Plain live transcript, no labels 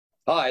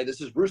Hi,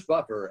 this is Bruce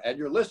Buffer, and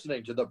you're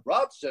listening to the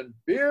Brats and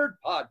Beard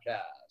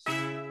Podcast.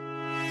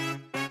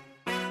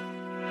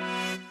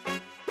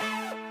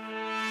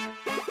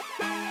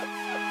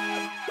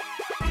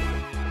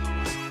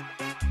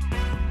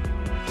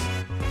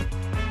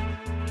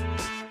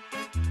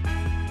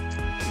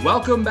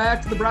 Welcome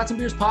back to the Brats and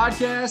Beers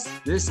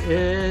Podcast. This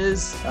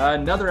is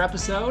another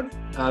episode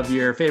of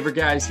your favorite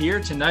guys here.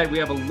 Tonight we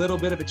have a little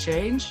bit of a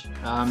change.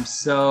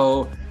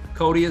 So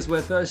Cody is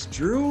with us.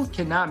 Drew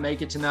cannot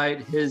make it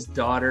tonight. His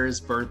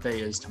daughter's birthday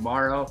is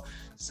tomorrow.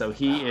 So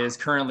he is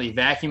currently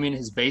vacuuming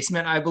his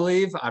basement, I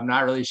believe. I'm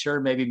not really sure,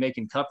 maybe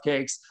making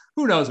cupcakes.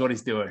 Who knows what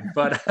he's doing?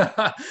 But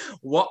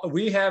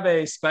we have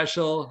a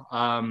special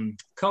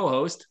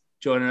co-host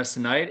joining us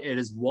tonight. It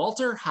is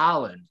Walter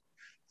Holland.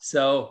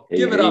 So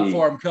give it up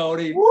for him,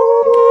 Cody.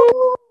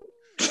 Woo!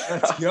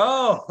 Let's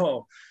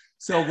go.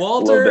 So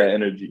Walter. Love that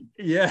energy.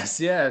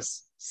 Yes.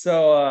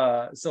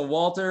 So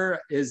Walter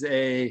is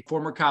a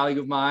former colleague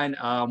of mine,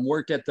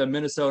 worked at the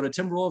Minnesota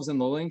Timberwolves and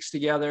the Lynx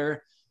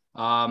together.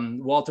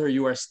 Walter,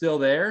 you are still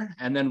there.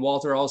 And then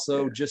Walter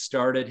also just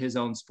started his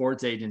own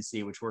sports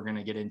agency, which we're going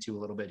to get into a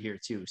little bit here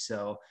too.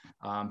 So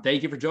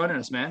thank you for joining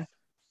us, man.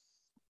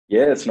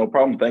 Yes, no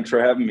problem. Thanks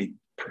for having me.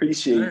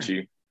 Appreciate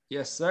you.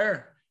 Yes,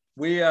 sir.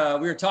 We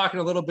were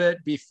talking a little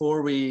bit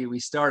before we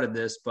started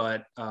this,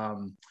 but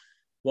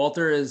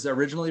Walter is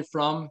originally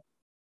from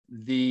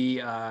the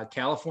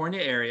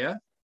California area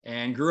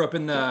and grew up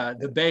in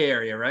the Bay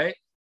Area, right?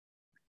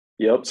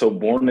 Yep. So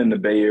born in the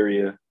Bay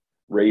Area,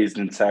 raised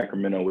in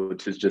Sacramento,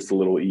 which is just a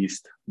little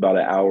east, about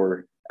an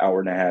hour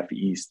and a half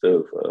east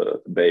of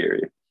the Bay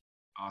Area.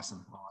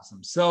 Awesome.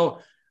 So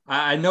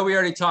I know we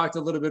already talked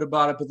a little bit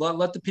about it, but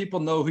let the people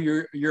know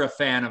who you're a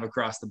fan of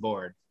across the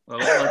board. Well,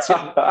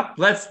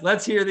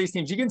 let's hear these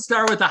teams. You can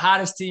start with the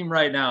hottest team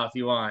right now if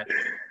you want.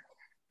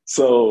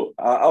 So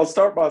I'll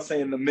start by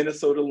saying the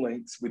Minnesota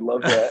Lynx. We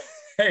love that.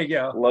 There you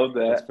go. Love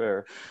that. That's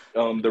fair.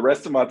 The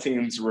rest of my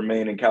teams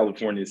remain in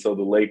California. So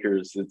the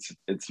Lakers,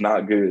 it's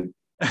not good.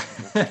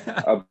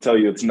 I'll tell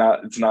you, it's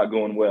not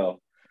going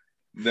well.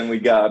 Then we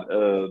got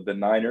the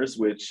Niners,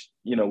 which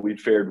we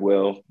fared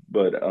well,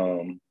 but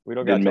we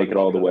didn't make it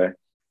all the way.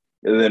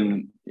 And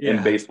then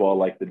in baseball,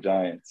 like the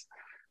Giants.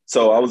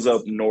 So I was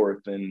up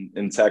north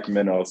in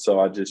Sacramento, so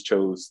I just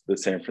chose the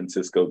San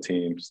Francisco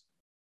teams.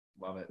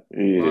 Love it.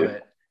 Yeah. Love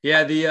it.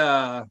 Yeah,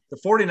 the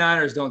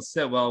 49ers don't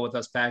sit well with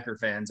us Packer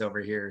fans over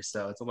here,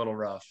 so it's a little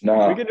rough.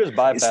 Nah, we could just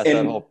bypass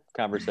that whole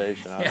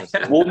conversation, honestly.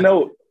 Well,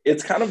 no,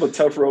 it's kind of a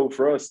tough road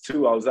for us,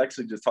 too. I was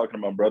actually just talking to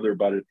my brother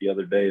about it the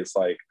other day. It's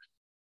like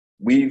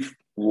we've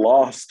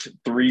lost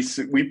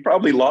we've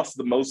probably lost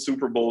the most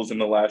Super Bowls in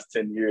the last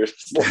 10 years.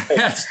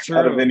 That's true.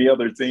 Out of any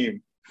other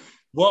team.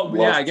 Well,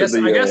 yeah, I guess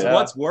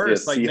what's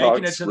worse, like Seahawks,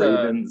 making it to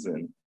Ravens,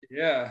 the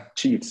and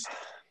Chiefs.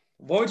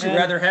 What would you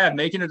rather have,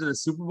 making it to the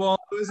Super Bowl?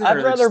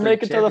 I'd rather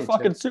make it to the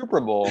fucking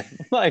Super Bowl.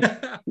 Like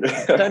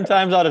 10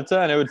 times out of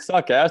 10, it would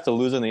suck ass to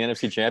lose in the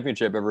NFC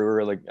Championship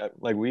everywhere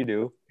like we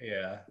do.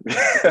 Yeah.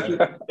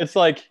 It's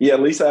like at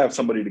least I have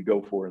somebody to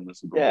go for in the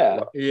Super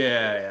Bowl.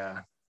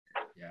 Yeah.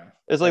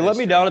 It's like let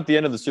me down at the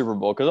end of the Super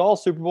Bowl because all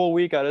Super Bowl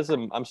week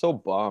I'm so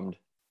bummed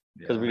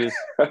because we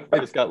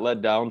just got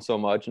let down so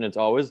much, and it's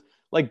always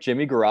like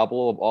Jimmy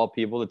Garoppolo of all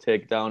people to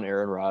take down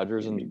Aaron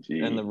Rodgers and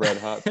the Red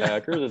Hot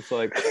Packers. It's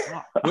like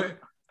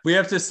we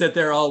have to sit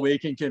there all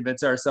week and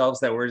convince ourselves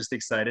that we're just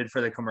excited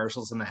for the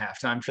commercials and the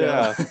halftime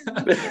show.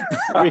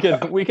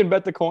 Yeah. we can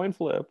bet the coin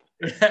flip.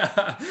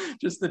 Yeah,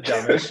 just the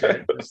dumbest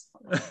shit.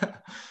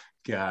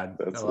 God,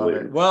 that's I love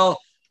hilarious. it. Well,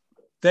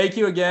 thank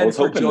you again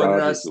for joining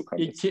us.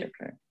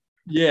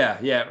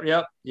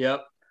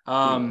 Yep.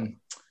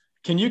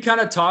 Can you kind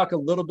of talk a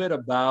little bit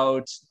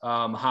about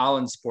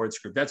Holland Sports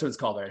Group? That's what it's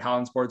called, right?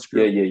 Holland Sports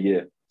Group.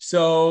 Yeah.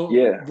 So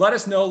let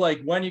us know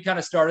like when you kind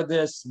of started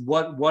this,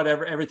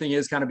 whatever everything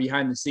is kind of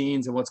behind the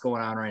scenes and what's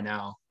going on right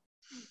now.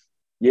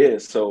 Yeah,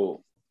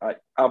 so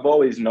I've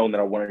always known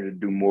that I wanted to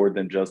do more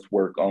than just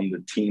work on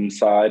the team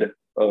side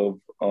of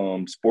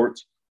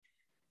sports.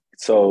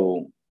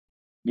 So,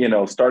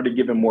 started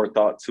giving more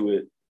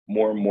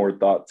and more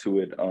thought to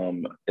it.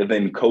 And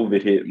then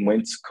COVID hit. And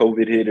once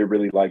COVID hit, it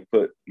really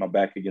put my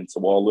back against the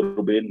wall a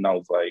little bit. And I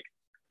was like,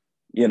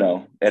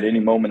 at any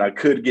moment I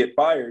could get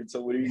fired.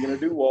 So what are you going to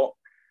do, Walt?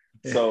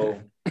 So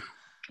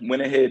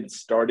went ahead,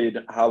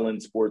 started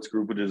Holland Sports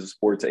Group, which is a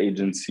sports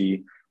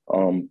agency,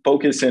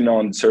 focusing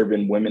on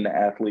serving women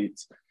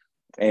athletes,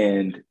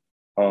 and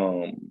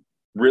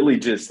really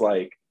just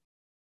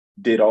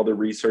did all the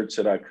research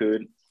that I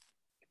could.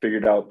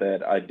 Figured out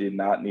that I did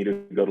not need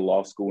to go to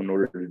law school in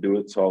order to do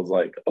it. So I was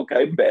like,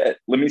 okay, bet.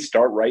 Let me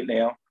start right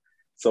now.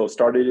 So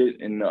started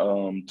it in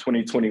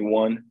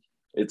 2021.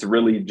 It's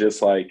really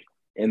just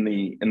in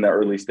the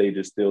early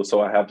stages still.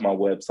 So I have my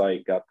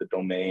website, got the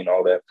domain,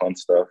 all that fun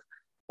stuff.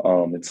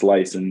 It's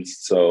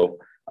licensed. So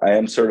I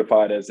am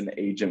certified as an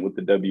agent with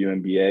the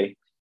WNBA,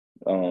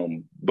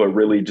 but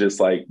really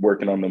just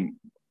working on the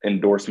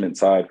endorsement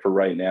side for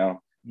right now.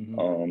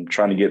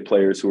 Trying to get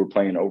players who are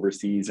playing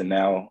overseas and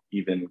now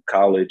even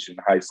college and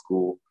high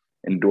school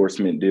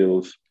endorsement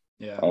deals.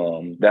 Yeah.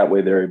 That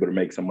way they're able to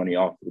make some money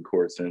off of the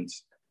court,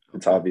 since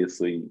it's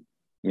obviously,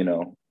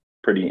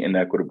 pretty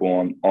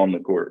inequitable on the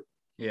court.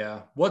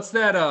 Yeah. What's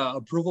that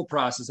approval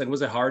process? Like,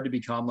 was it hard to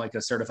become like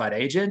a certified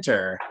agent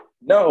or?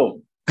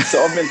 No.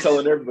 So I've been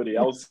telling everybody,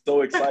 I was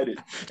so excited.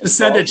 Just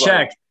send a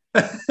check.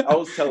 I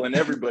was telling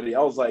everybody,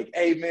 I was like,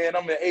 hey man,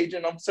 I'm an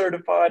agent, I'm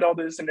certified, all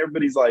this. And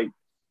everybody's like,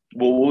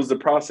 well, what was the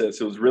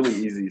process? It was really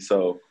easy.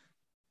 So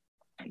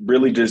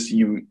really just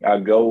I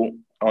go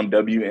on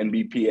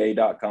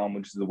WNBPA.com,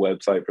 which is the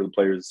website for the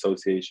Players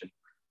Association.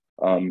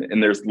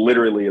 And there's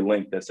literally a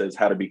link that says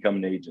how to become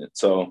an agent.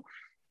 So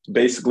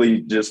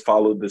basically just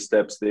followed the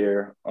steps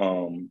there.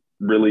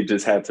 Really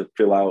just had to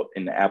fill out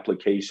an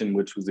application,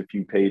 which was a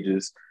few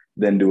pages,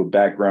 then do a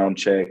background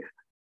check,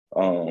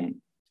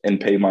 and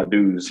pay my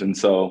dues. And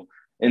so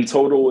in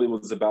total, it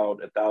was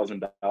about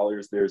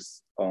 $1,000.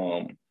 There's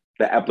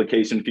the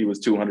application fee was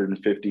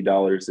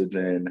 $250, and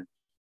then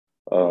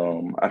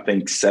I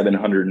think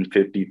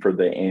 $750 for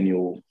the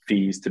annual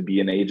fees to be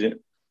an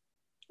agent.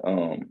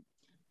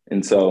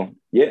 And so,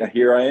 yeah,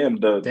 here I am.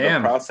 The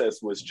process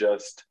was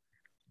just,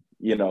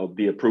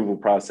 the approval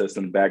process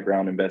and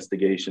background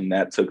investigation.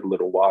 That took a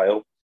little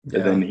while,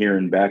 and then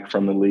hearing back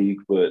from the league.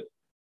 But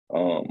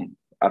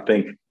I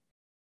think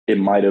it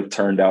might have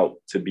turned out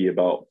to be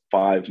about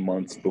 5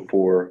 months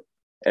before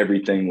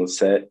everything was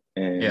set.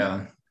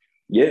 And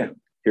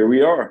here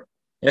we are.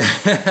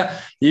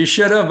 You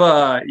should have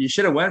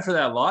went for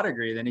that law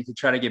degree. Then you could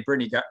try to get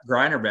Brittany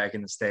Griner back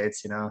in the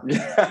States,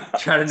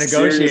 try to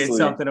negotiate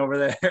something over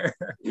there.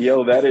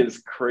 Yo, that is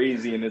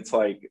crazy. And it's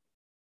like,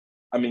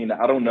 I mean,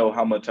 I don't know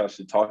how much I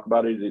should talk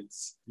about it.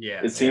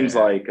 It seems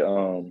like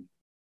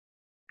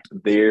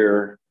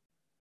they're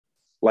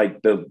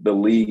like the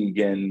league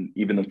and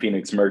even the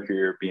Phoenix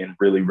Mercury are being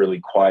really, really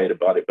quiet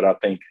about it. But I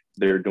think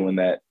they're doing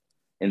that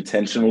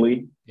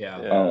intentionally.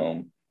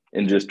 And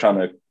just trying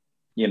to,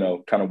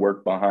 kind of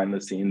work behind the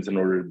scenes in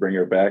order to bring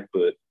her back.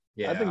 But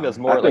I think that's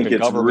more like a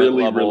government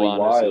really, level, really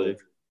honestly.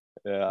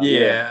 wild.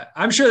 Yeah.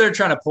 I'm sure they're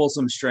trying to pull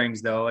some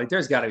strings though. Like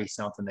there's gotta be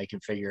something they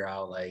can figure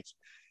out. Like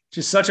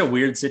just such a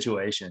weird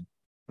situation.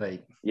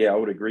 Like, I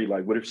would agree.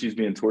 Like, what if she's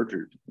being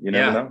tortured? You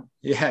never know.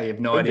 Yeah. You have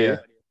no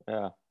idea.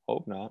 Yeah.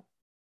 Hope not.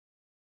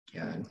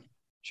 Yeah.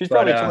 She's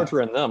probably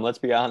torturing them. Let's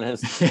be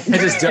honest.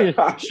 She's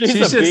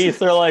a beast.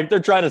 They're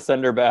trying to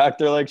send her back.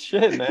 They're like,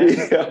 shit, man.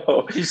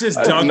 She's just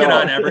dunking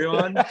on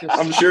everyone.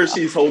 I'm sure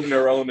she's holding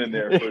her own in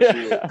there for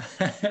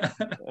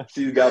sure.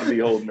 She's got to be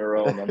holding her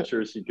own. I'm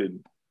sure she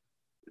could.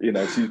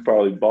 She's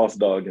probably boss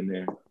dog in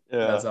there.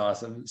 Yeah, that's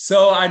awesome.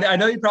 So I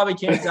know you probably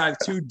can't dive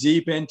too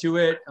deep into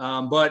it,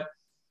 but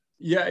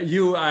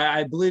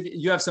I believe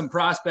you have some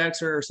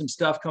prospects or some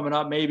stuff coming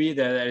up, maybe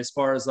that as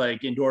far as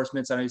like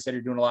endorsements. I know you said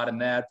you're doing a lot in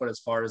that, but as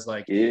far as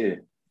like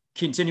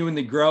continuing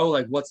to grow,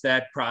 like what's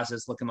that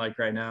process looking like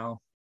right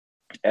now?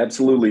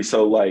 Absolutely.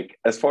 So like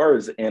as far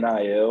as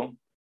NIL,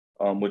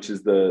 which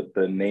is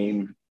the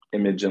name,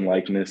 image, and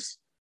likeness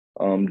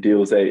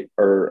deals that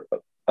are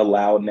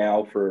allowed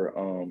now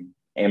for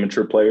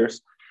amateur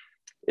players,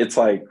 it's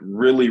like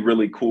really,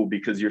 really cool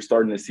because you're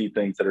starting to see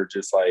things that are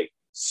just like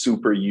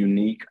super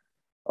unique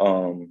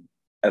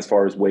as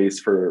far as ways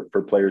for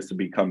players to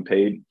become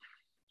paid.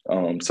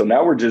 So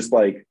now we're just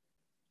like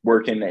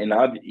working, and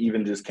I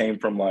even just came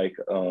from like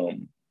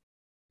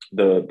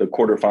the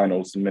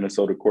quarterfinals, the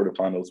Minnesota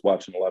quarterfinals,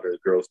 watching a lot of the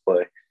girls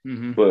play.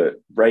 Mm-hmm. But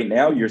right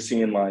now you're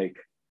seeing like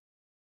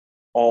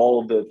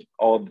all the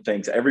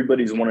things.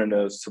 Everybody's wanting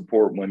to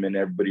support women.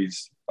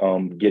 Everybody's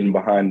getting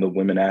behind the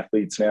women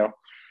athletes now.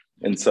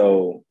 And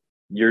so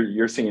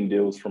you're seeing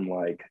deals from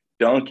like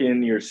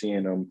Dunkin', you're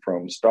seeing them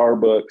from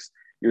Starbucks,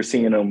 you're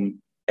seeing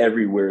them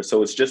everywhere.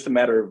 So it's just a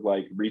matter of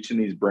like reaching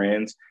these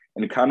brands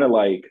and kind of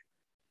like,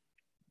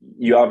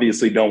 you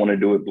obviously don't want to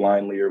do it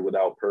blindly or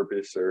without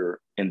purpose or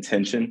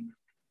intention,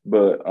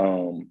 but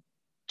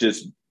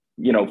just,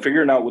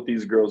 figuring out what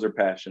these girls are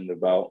passionate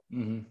about.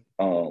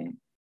 Mm-hmm.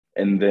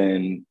 And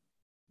then,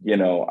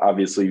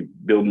 obviously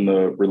building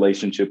the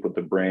relationship with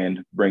the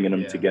brand, bringing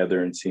them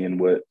together and seeing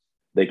what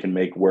they can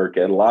make work.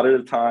 And a lot of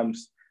the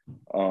times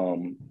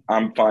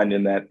I'm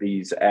finding that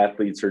these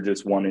athletes are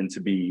just wanting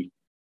to be,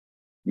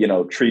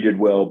 treated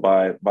well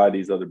by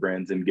these other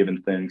brands and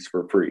given things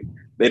for free.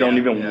 They don't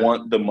even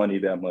want the money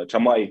that much.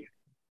 I'm like,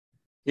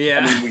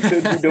 I mean, we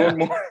could be doing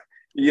more,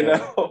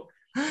 know,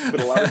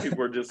 but a lot of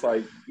people are just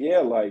like,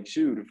 like,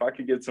 shoot, if I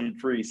could get some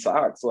free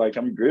socks, like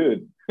I'm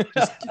good.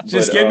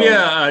 Just give me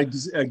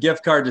a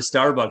gift card to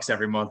Starbucks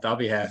every month. I'll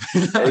be happy.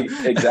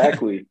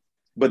 Exactly.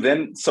 But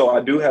then, so I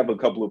do have a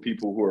couple of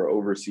people who are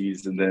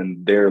overseas, and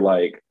then they're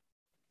like,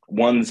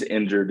 one's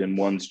injured and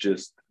one's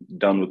just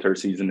done with her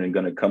season and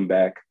going to come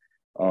back.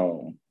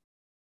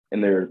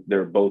 And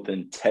they're both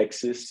in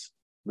Texas,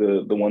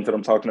 the ones that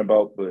I'm talking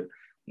about. But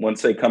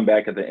once they come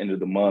back at the end of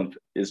the month,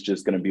 it's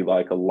just going to be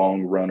like a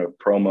long run of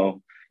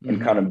promo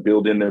and kind of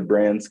build in their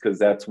brands, because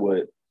that's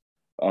what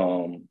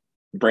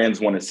brands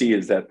want to see,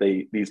 is that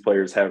these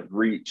players have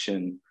reach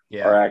and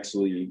are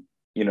actually,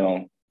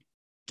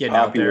 getting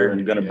popular out there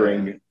and going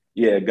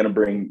to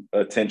bring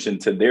attention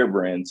to their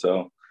brand.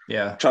 So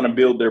Yeah. trying to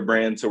build their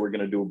brand. So we're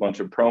going to do a bunch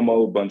of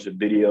promo, a bunch of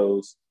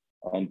videos,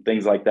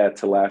 things like that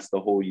to last the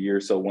whole year.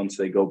 So once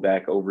they go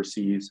back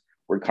overseas,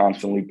 we're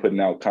constantly putting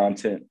out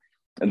content.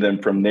 And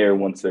then from there,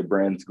 once their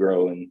brands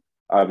grow, and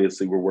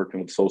obviously we're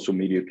working with social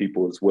media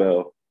people as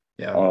well.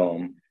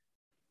 Yeah.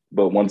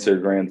 But once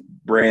their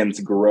brands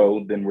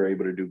grow, then we're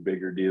able to do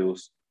bigger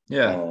deals.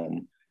 Yeah.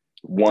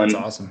 One That's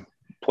awesome.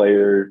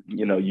 player,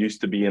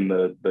 used to be in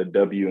the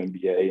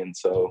WNBA. And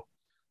so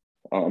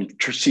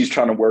she's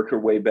trying to work her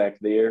way back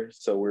there.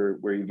 So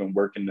we're even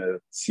working to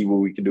see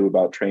what we can do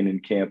about training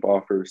camp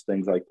offers,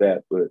 things like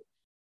that. But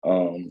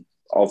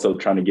also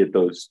trying to get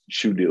those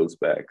shoe deals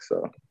back.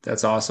 So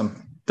that's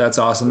awesome. That's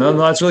awesome. No,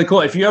 that's really cool.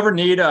 If you ever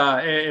need,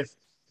 if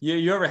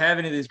you ever have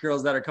any of these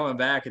girls that are coming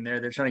back and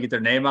they're trying to get their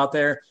name out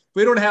there,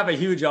 we don't have a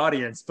huge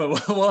audience,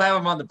 but we'll have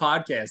them on the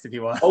podcast if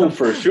you want. Oh,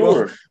 for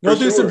sure.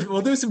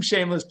 We'll do some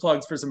shameless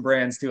plugs for some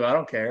brands too. I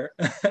don't care.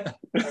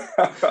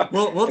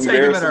 we'll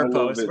take them in our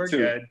post. We're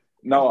good.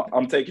 No,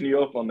 I'm taking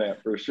you up on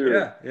that for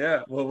sure.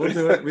 Yeah. Well, we'll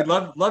do it. We'd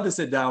love to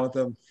sit down with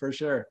them for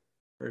sure.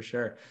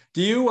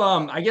 Do you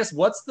I guess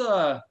what's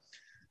the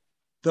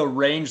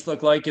range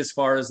look like as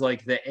far as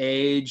like the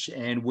age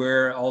and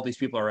where all these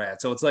people are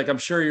at? So it's like, I'm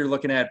sure you're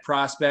looking at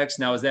prospects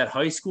now. Is that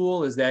high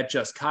school? Is that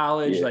just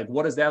college? Yeah. Like,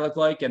 what does that look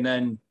like? And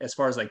then as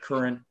far as like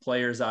current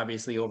players,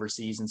 obviously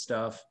overseas and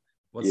stuff,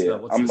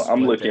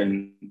 I'm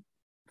looking there?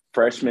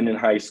 Freshmen in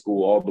high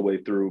school all the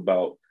way through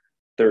about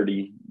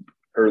 30,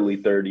 early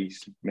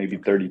 30s, maybe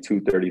 32,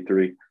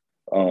 33.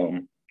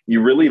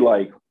 You really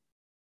like,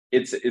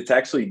 it's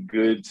actually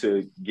good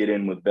to get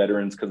in with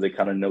veterans because they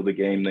kind of know the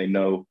game. They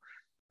know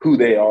who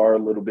they are a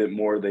little bit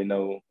more. They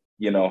know,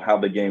 how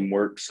the game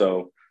works.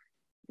 So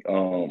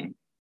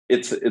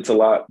it's a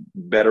lot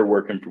better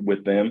working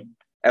with them,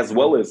 as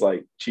well as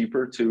like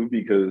cheaper too,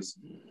 because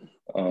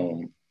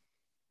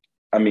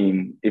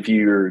if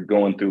you're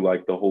going through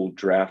like the whole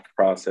draft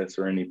process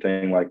or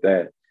anything like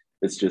that,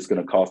 it's just going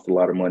to cost a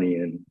lot of money.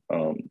 And,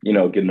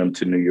 getting them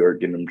to New York,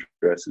 getting them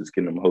dresses,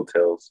 getting them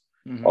hotels,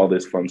 all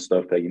this fun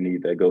stuff that you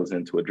need that goes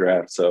into a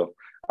draft. So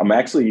I'm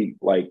actually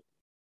like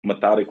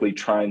methodically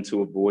trying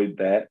to avoid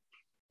that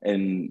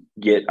and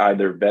get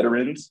either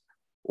veterans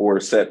or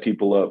set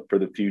people up for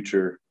the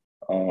future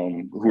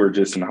who are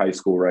just in high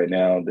school right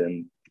now.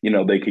 Then,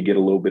 they could get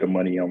a little bit of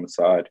money on the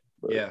side.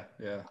 But. Yeah.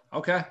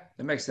 Okay.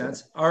 That makes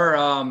sense. Or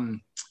oh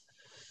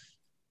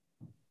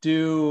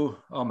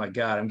my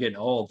God, I'm getting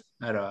old.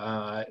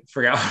 I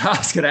forgot what I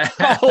was going to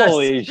ask.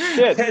 Holy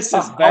shit. This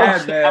is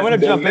bad, man. I'm going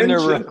to jump in there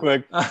real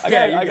quick.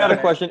 I got a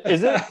question.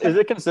 Is it. Is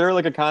it considered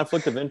like a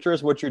conflict of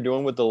interest, what you're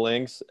doing with the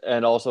links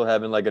and also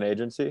having like an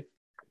agency?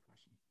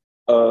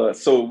 So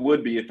it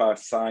would be if I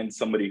signed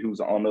somebody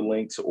who's on the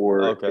links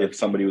or if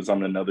somebody was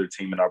on another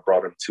team and I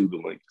brought them to the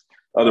links.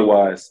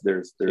 Otherwise,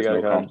 there's no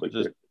conflict.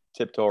 Just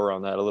tiptoe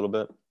around that a little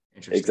bit.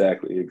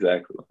 Exactly.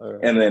 Right.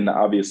 And then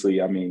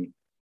obviously,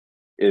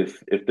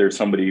 if there's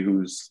somebody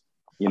who's,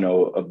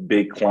 a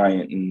big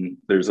client and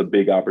there's a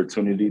big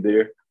opportunity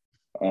there,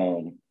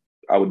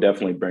 I would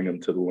definitely bring them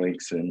to the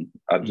links, and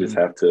I just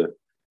have to,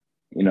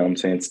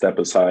 step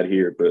aside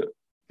here. But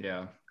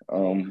yeah,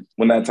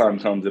 when that time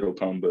comes, it'll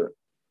come. But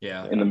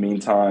yeah, in the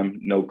meantime,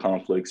 no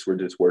conflicts. We're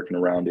just working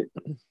around it.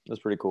 That's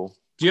pretty cool.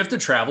 Do you have to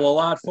travel a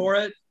lot for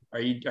it? Are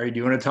you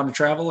doing a ton of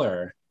travel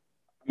or?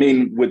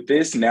 With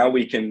this now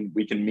we can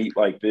meet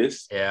like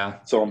this. Yeah.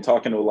 So I'm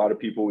talking to a lot of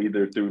people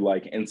either through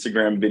like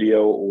Instagram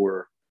video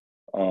or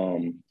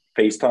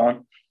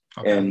FaceTime.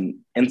 Okay. And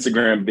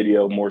Instagram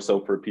video more so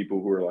for people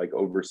who are like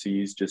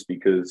overseas, just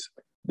because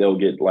they'll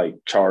get like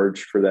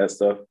charged for that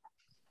stuff.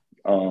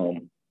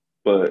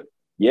 But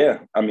yeah,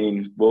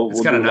 we'll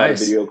do a lot of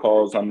video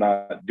calls. I'm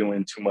not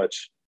doing too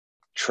much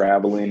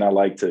traveling. I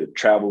like to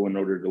travel in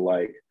order to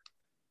like,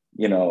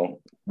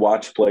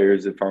 watch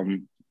players if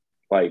I'm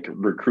like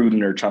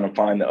recruiting or trying to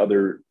find the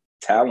other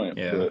talent.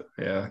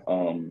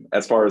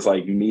 As far as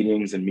like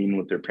meetings and meeting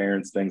with their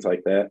parents, things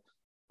like that,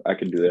 I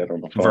can do that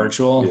on the phone.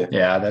 Virtual.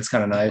 Yeah, that's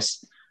kind of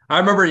nice. I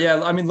remember,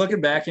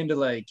 looking back into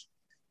like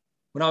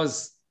when I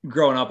was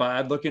growing up,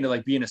 I'd look into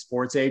like being a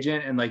sports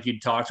agent, and like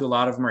you'd talk to a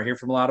lot of them or hear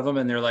from a lot of them,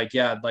 and they're like,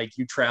 yeah, like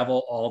you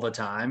travel all the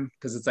time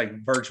because it's like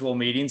virtual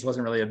meetings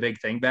wasn't really a big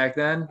thing back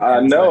then.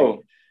 I know.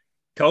 Like,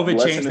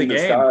 COVID changed the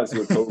game.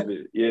 With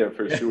COVID. Yeah,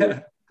 for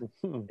sure.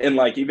 And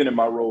like even in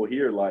my role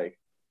here, like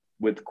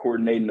with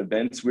coordinating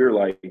events, we were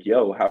like,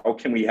 yo, how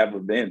can we have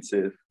events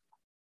if,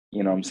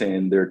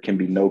 there can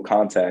be no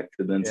contact?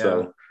 And then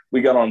so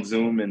we got on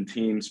Zoom and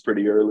Teams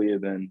pretty early.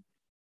 And then,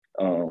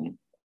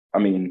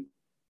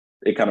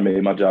 it kind of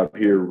made my job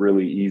here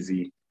really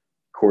easy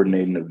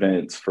coordinating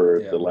events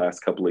for the last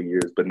couple of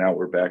years. But now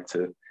we're back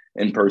to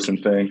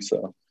in-person things.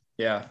 So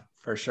yeah,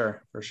 for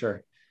sure. Yeah.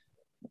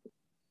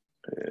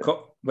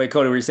 Wait,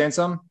 Cody, were you saying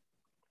something?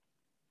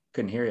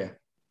 Couldn't hear you.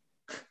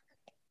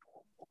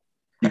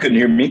 You couldn't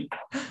hear me?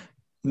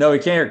 No, we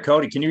can't hear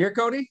Cody. Can you hear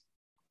Cody?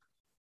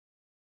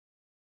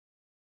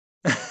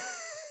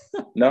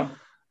 No.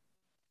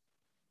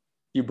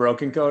 You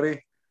broken,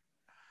 Cody?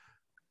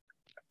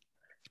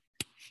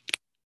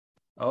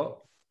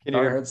 Oh, can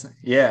you hear?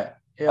 Yeah.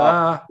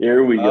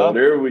 Here we go.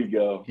 There we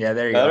go. Yeah,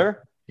 there you Better? go.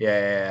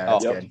 Yeah,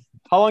 that's good.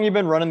 How long you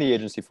been running the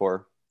agency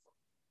for?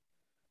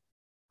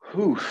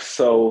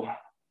 So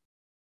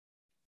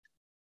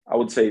I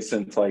would say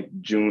since like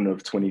June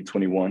of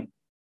 2021.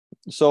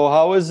 So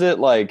how is it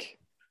like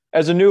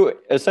as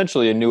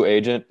essentially a new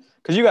agent?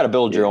 Because you got to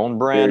build your own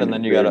brand, and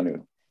then you got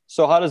to.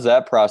 So how does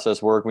that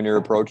process work when you're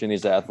approaching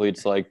these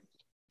athletes? Like,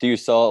 do you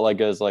sell it like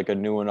as like a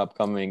new and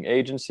upcoming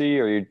agency,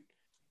 or you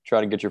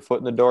try to get your foot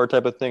in the door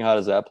type of thing? How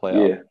does that play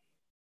out? Yeah.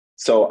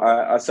 So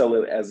I sell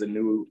it as a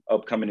new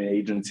upcoming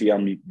agency.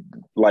 I'm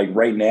like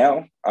right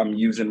now, I'm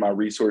using my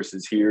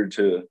resources here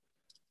to,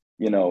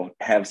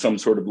 have some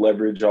sort of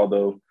leverage.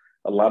 Although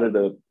a lot of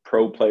the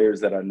pro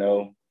players that I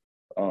know,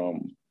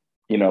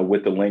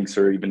 with the Lynx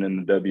or even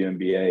in the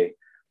WNBA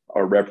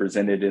are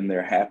represented and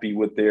they're happy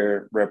with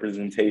their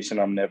representation.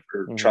 I'm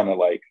never trying to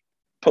like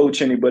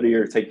poach anybody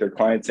or take their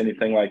clients,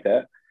 anything like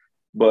that.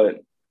 But,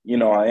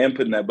 I am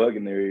putting that bug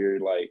in their ear.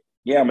 Like,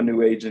 yeah, I'm a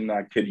new agent.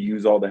 I could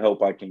use all the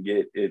help I can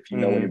get. If you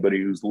know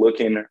anybody who's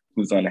looking,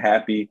 who's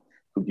unhappy,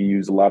 who can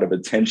use a lot of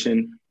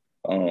attention,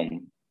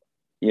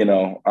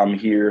 I'm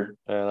here.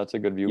 Yeah, that's a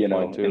good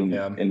viewpoint too.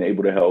 And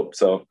able to help.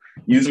 So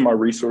using my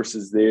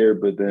resources there,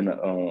 but then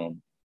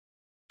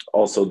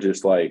also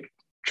just like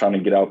trying to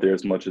get out there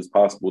as much as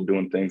possible,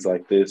 doing things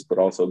like this, but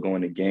also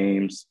going to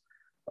games.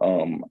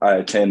 I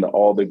attend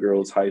all the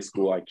girls' high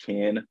school I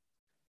can,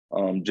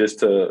 just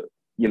to,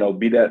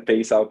 be that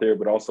face out there,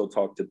 but also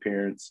talk to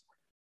parents.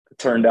 It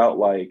turned out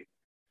like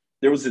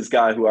there was this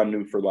guy who I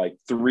knew for like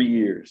 3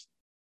 years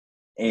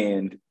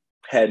and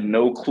had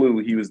no clue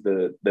he was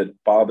the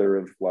father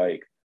of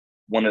like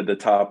one of the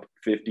top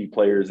 50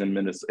 players in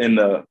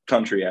the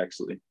country,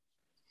 actually.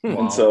 Wow.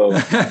 And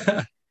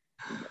so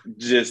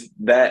just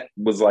that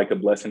was like a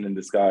blessing in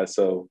disguise.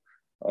 So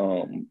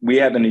we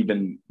haven't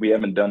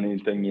done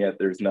anything yet.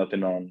 There's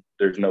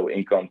no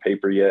ink on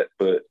paper yet,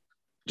 but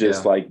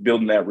just like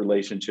building that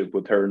relationship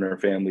with her and her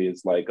family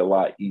is like a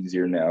lot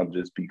easier now,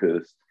 just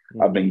because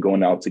I've been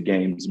going out to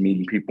games,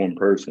 meeting people in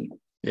person.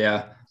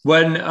 Yeah.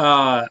 When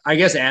I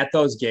guess at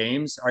those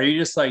games, are you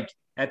just like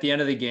at the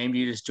end of the game, do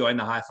you just join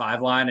the high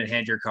five line and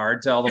hand your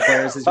card to all the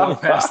players as you go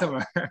past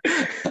them?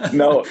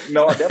 No,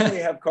 I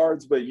definitely have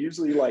cards, but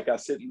usually like I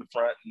sit in the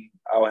front and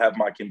I'll have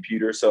my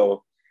computer.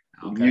 So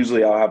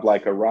usually I'll have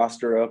like a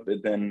roster up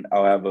and then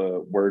I'll have a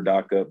Word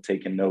doc up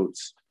taking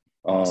notes.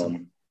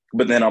 Awesome.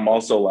 But then I'm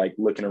also like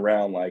looking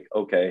around like,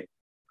 okay,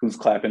 who's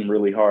clapping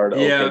really hard?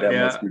 Okay, that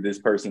must be this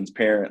person's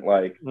parent.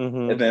 Like,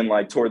 and then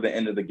like toward the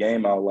end of the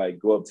game, I'll like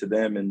go up to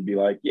them and be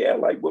like, yeah,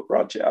 like what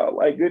brought you out?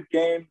 Like, good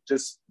game,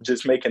 just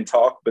making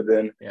talk. But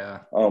then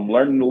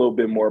learning a little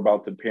bit more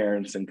about the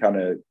parents and kind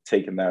of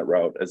taking that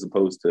route as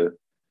opposed to,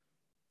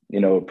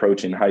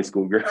 approaching high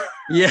school girls.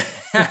 Yeah.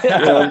 You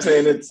know what I'm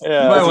saying? It's you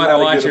might want to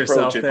watch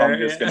yourself if there. I'm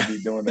just going to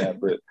be doing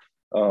that. But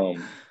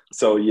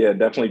so yeah,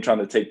 definitely trying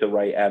to take the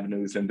right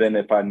avenues. And then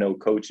if I know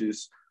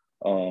coaches,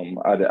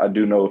 I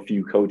do know a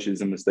few coaches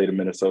in the state of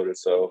Minnesota.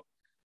 So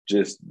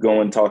just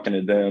going, talking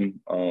to them,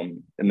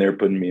 and they're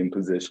putting me in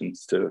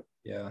positions to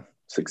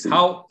succeed.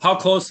 How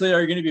closely are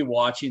you going to be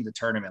watching the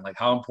tournament? Like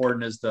how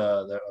important is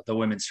the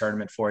women's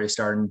tournament for you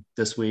starting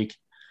this week?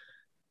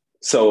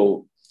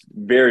 So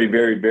very,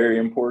 very, very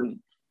important.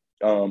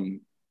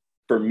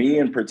 For me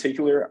in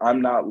particular,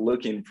 I'm not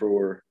looking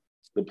for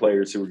the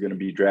players who are going to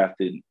be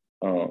drafted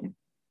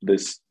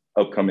this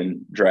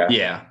upcoming draft.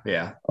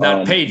 Yeah.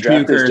 Not Paige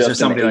Buchers or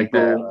somebody like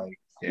that.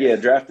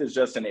 Draft is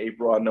just in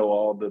April. I know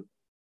all the,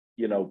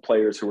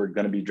 players who are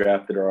going to be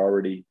drafted are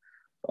already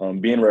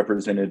being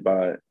represented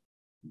by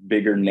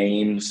bigger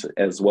names,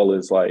 as well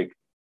as like,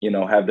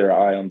 have their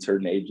eye on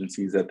certain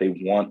agencies that they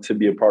want to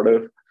be a part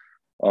of.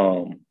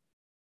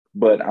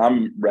 But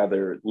I'm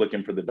rather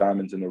looking for the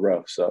diamonds in the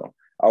rough. So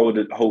I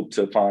would hope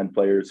to find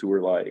players who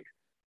are like,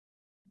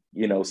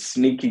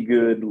 sneaky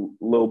good, a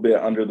little bit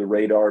under the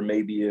radar.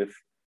 Maybe if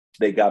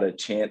they got a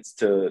chance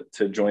to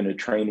join a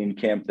training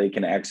camp, they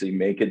can actually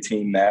make a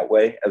team that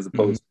way as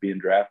opposed to being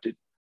drafted.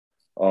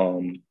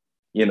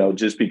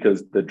 Just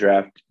because the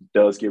draft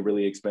does get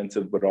really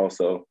expensive, but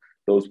also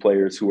those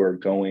players who are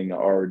going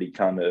already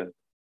kind of,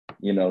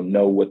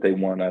 know what they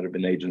want out of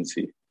an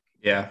agency.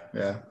 Yeah.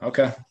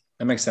 Okay.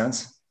 That makes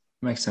sense.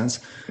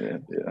 Yeah.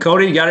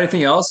 Cody, you got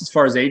anything else as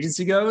far as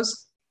agency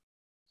goes?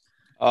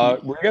 Were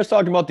you guys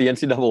talking about the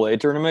NCAA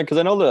tournament? Because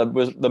I know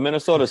the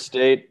Minnesota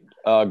State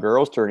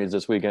girls tourney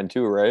this weekend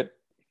too, right?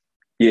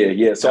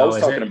 Yeah. So I was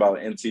talking about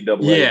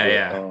NCAA.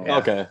 Yeah.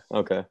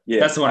 Okay. Yeah,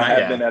 that's the one I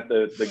have been at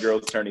the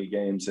girls tourney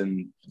games,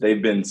 and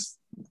they've been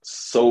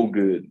so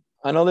good.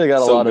 I know they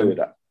got a lot of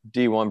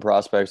D1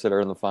 prospects that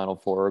are in the Final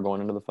Four or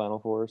going into the Final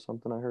Four or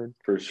something. I heard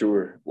for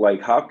sure.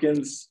 Like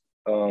Hopkins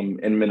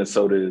in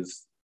Minnesota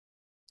is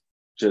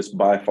just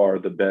by far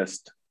the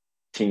best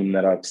team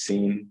that I've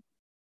seen,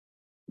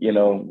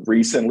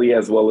 recently,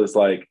 as well as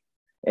like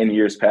in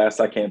years past.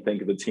 I can't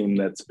think of a team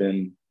that's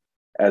been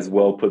as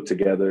well put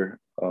together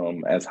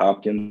as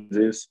Hopkins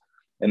is.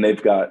 And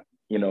they've got,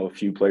 a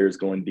few players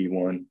going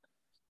D1.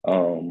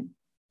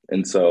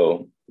 And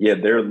so, yeah,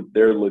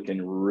 they're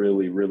looking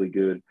really, really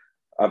good.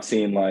 I've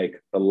seen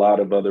like a lot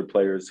of other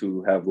players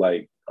who have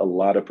like a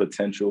lot of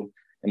potential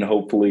and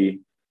hopefully,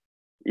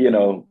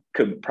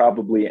 could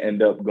probably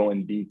end up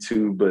going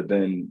D2, but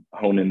then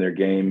honing their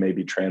game,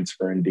 maybe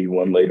transferring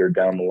D1 later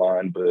down the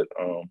line. But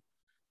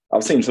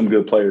I've seen some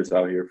good players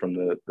out here from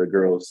the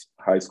girls'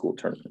 high school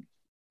tournament.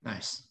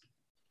 Nice.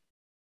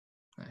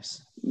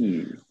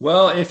 Yeah.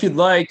 Well, if you'd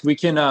like, we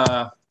can.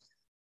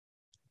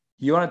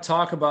 You want to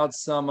talk about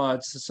some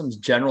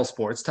general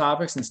sports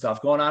topics and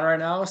stuff going on right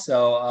now?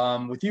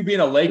 So, with you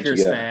being a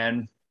Lakers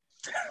fan,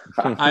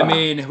 I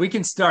mean, we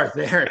can start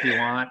there if you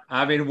want.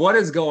 I mean, what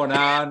is going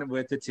on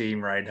with the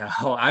team right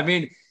now? I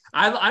mean,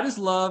 I just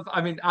love.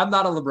 I mean, I'm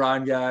not a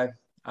LeBron guy.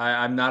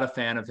 I'm not a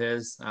fan of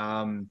his.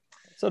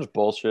 Such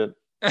bullshit.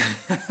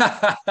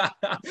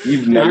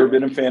 You've never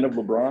been a fan of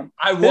LeBron?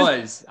 I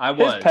was.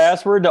 His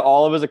password to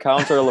all of his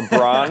accounts are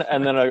LeBron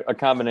and then a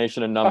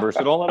combination of numbers.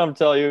 So don't let him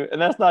tell you.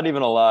 And that's not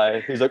even a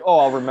lie. He's like, oh,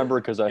 I'll remember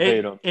it because I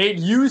hate him. It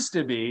used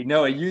to be.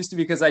 No, it used to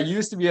be because I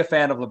used to be a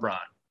fan of LeBron.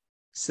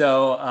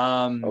 So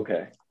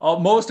okay.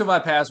 Most of my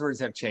passwords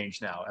have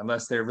changed now,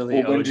 unless they're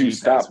really. Well, when did you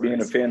stop being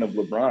a fan of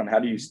LeBron? How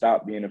do you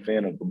stop being a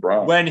fan of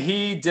LeBron? When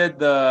he did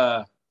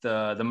the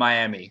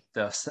Miami,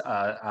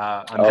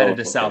 I'm headed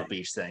to South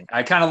Beach thing.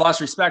 I kind of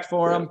lost respect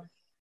for him.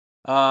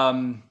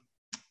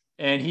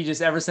 And he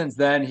just, ever since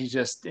then, he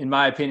just, in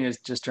my opinion, has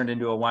just turned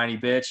into a whiny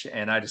bitch,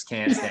 and I just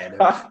can't stand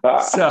him.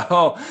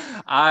 So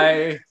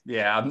I'm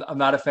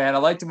not a fan. I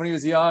liked him when he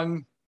was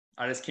young.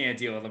 I just can't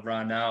deal with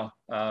LeBron now.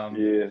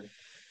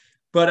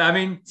 But I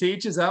mean, to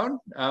each his own.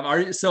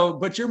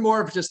 But you're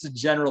more of just a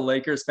general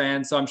Lakers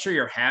fan, so I'm sure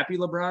you're happy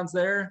LeBron's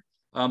there.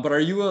 But are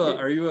you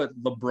a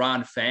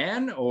LeBron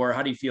fan, or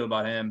how do you feel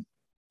about him?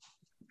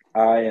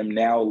 I am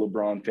now a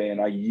LeBron fan.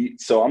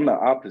 So I'm the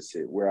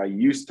opposite, where I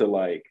used to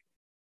like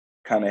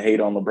kind of hate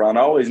on LeBron.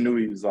 I always knew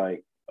he was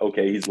like,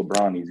 okay, he's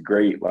LeBron, he's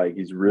great, like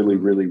he's really,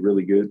 really,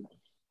 really good.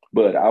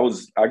 But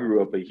I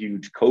grew up a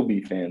huge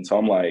Kobe fan, so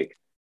I'm like,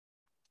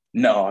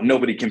 no,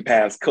 nobody can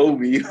pass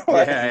Kobe.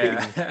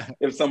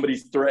 If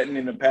somebody's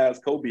threatening to pass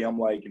Kobe, I'm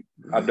like,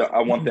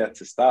 I want that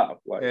to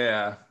stop. Like,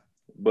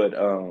 But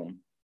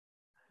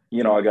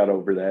I got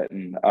over that,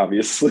 and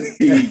obviously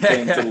he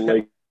came to the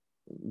Lakers.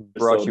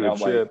 Brought you a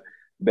chip.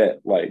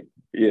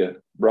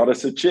 Brought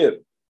us a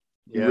chip.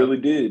 He really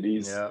did.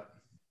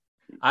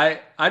 I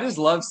just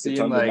love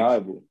seeing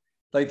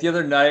like the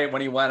other night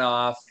when he went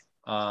off,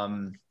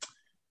 and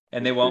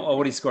they won't. Oh,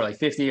 what did he score? Like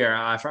 50 or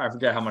I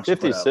forget how much.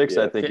 56,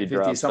 I think he 50,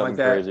 dropped something like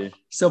that. Crazy.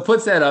 So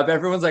puts that up.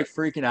 Everyone's like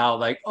freaking out,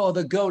 like, "Oh,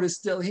 the GOAT is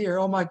still here!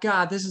 Oh my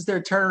God, this is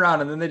their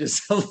turnaround!" And then they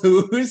just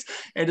lose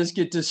and just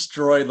get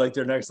destroyed like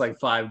their next like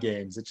 5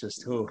 games. It's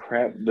just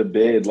crap the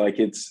bed. Like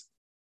it's.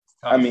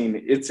 I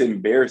mean, it's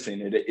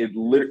embarrassing.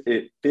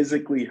 It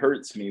physically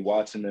hurts me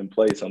watching them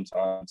play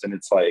sometimes, and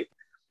it's like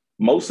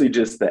mostly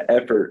just the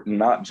effort,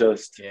 not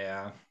just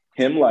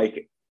him.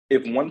 Like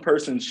if one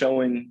person's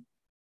showing,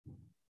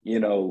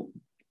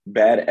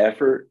 bad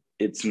effort,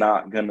 it's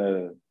not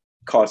gonna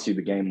cost you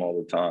the game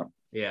all the time.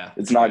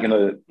 It's not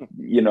gonna,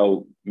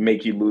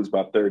 make you lose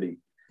by 30.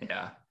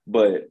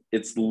 But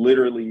it's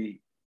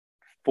literally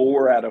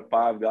 4 out of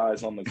 5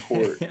 guys on the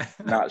court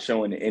not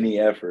showing any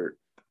effort.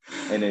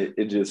 And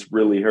it just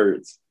really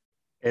hurts.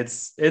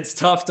 It's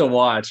tough to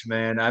watch,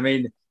 man. I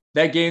mean,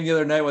 that game the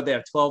other night, they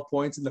have 12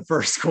 points in the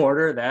first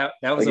quarter. That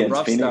was a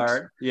rough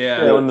start.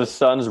 When the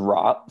Suns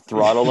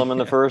throttled them in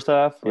the first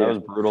half, that was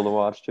brutal to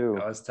watch too.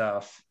 That was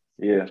tough.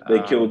 Yeah,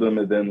 they killed them,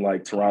 and then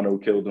like Toronto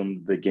killed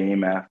them the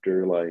game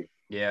after. Like,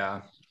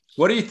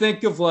 what do you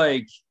think of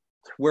like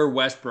where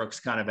Westbrook's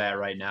kind of at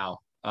right now?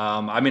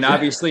 I mean,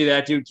 obviously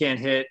that dude can't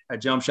hit a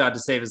jump shot to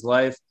save his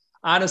life.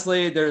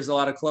 Honestly, there's a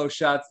lot of close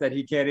shots that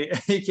he can't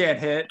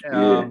hit.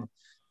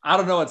 I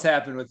don't know what's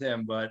happened with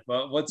him, but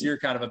what's your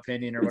kind of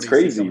opinion? Or it's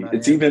crazy.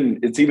 It's even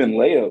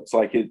layups.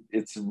 Like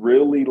it's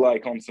really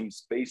like on some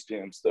Space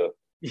Jam stuff.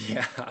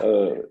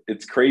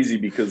 It's crazy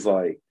because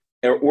like,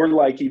 or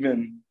like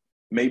even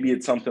maybe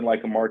it's something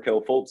like a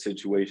Markelle Fultz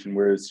situation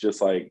where it's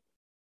just like,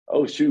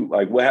 oh shoot,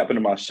 like what happened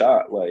to my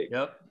shot? Like,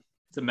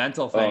 it's a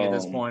mental thing at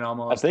this point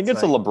almost. I think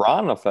it's a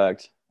LeBron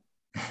effect.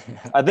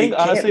 I think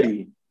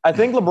honestly. I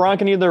think LeBron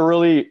can either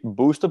really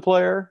boost a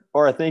player,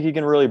 or I think he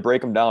can really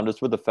break him down just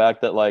with the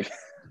fact that, like,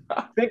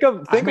 think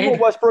of what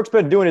Westbrook's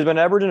been doing. He's been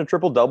averaging a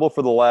triple-double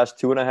for the last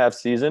 2.5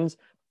 seasons,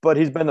 but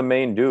he's been the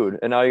main dude.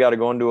 And now you got to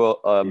go into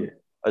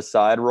a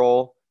side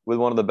role with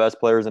one of the best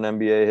players in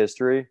NBA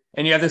history.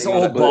 And you have this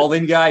old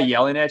balding guy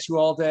yelling at you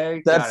all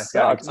day. That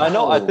sucks. I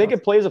know. I think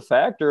it plays a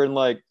factor. And,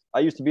 like,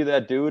 I used to be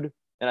that dude.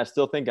 And I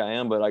still think I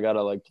am, but I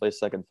gotta like play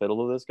second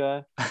fiddle to this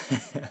guy.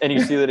 And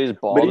you see that he's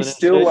balding. But he's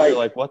still like, you're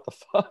like, what the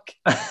fuck?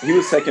 He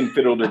was second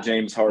fiddle to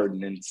James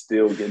Harden and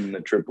still getting the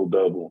triple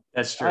double.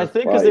 That's true. I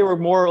think because they were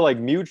more like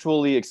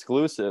mutually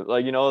exclusive.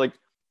 Like, like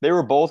they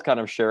were both kind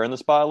of sharing the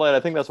spotlight. I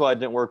think that's why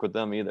it didn't work with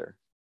them either.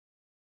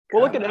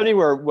 Well, look at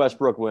anywhere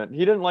Westbrook went.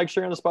 He didn't like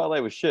sharing the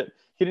spotlight with shit.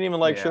 He didn't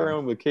even like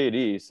sharing with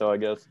KD, so I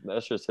guess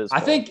that's just his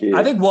fault. I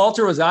think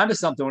Walter was onto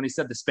something when he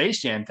said the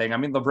Space Jam thing. I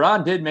mean,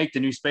 LeBron did make the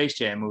new Space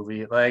Jam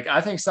movie. Like,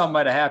 I think something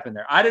might have happened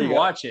there. I didn't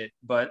watch it,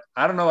 but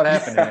I don't know what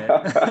happened in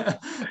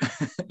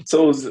it.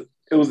 So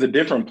it was a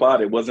different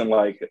plot. It wasn't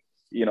like,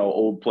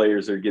 old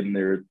players are getting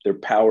their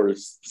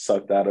powers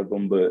sucked out of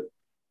them, but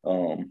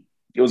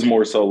it was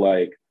more so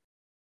like,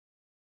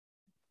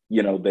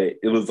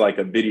 it was like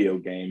a video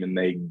game, and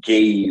they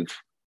gave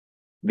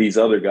these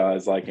other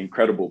guys like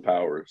incredible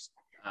powers.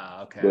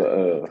 Okay. But,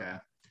 okay.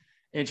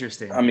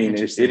 Interesting. I mean,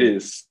 it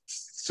is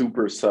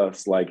super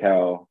sus, like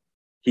how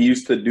he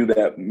used to do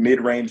that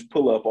mid-range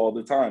pull-up all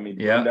the time.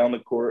 He'd run down the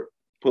court,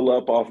 pull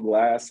up off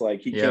glass. Like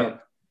he can't.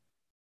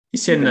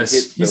 He's hitting the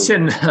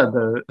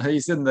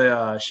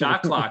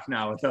shot clock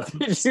now with us.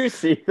 Did you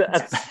see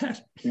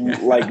that?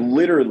 Like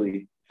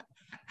literally.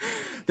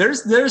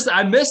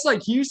 I miss,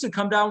 like, he used to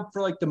come down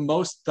for like the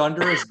most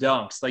thunderous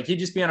dunks. Like, he'd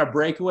just be on a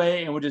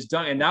breakaway and would just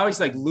dunk. And now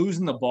he's like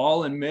losing the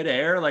ball in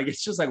midair. Like,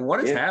 it's just like,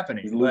 what is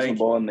happening? He's losing the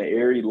ball in the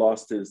air. He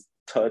lost his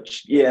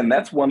touch. Yeah. And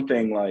that's one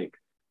thing, like,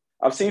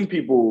 I've seen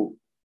people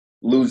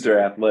lose their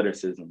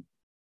athleticism.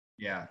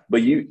 Yeah.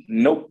 But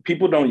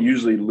people don't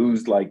usually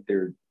lose like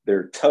their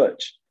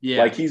touch.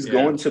 Yeah. Like, he's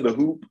going to the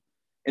hoop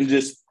and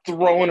just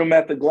throwing them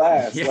at the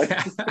glass. Yeah. Like,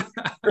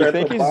 you at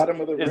think the bottom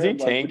of the rim. Is he like,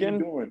 tanking?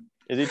 what are you doing?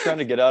 Is he trying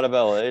to get out of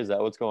LA? Is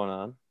that what's going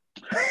on?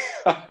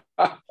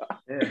 Yeah,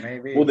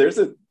 maybe. Well, there's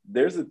a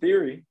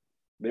theory.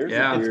 There's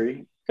a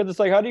theory. Because it's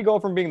like, how do you go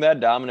from being that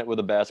dominant with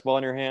a basketball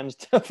in your hands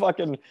to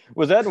fucking?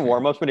 Was that in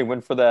warm-ups when he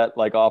went for that,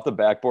 like, off the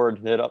backboard,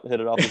 hit it off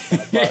the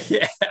spot?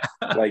 Yeah.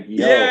 Like,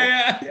 yo.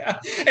 Yeah.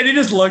 And he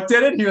just looked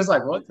at it and he was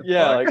like, what the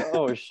fuck? Like,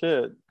 oh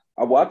shit.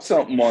 I watched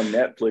something on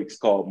Netflix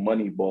called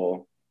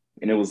Moneyball,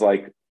 and it was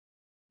like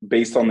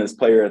based on this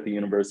player at the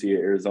University of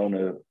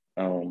Arizona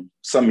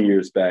some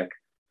years back,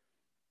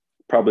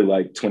 probably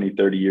like 20,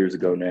 30 years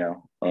ago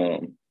now.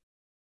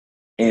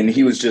 And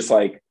he was just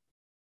like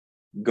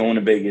going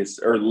to Vegas,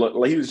 or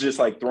he was just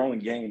like throwing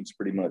games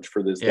pretty much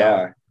for this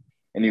guy,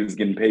 and he was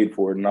getting paid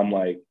for it. And I'm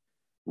like,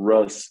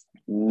 Russ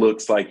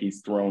looks like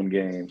he's throwing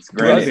games.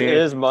 Russ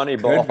is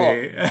Moneyball.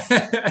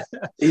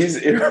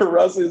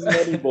 Russ is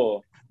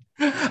Moneyball.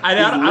 He's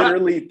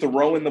literally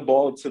throwing the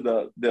ball to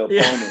the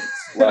opponents.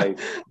 Like,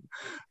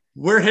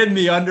 we're hitting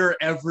the under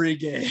every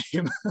game.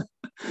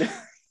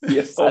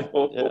 Yes.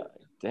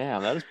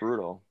 Damn, that is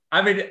brutal.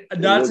 I mean, I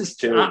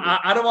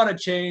don't want to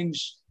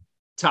change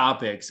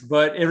topics,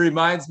 but it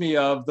reminds me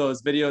of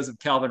those videos of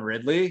Calvin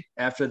Ridley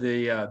after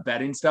the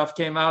betting stuff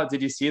came out.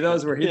 Did you see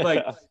those where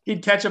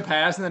he'd catch a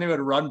pass and then he would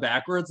run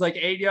backwards like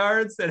 8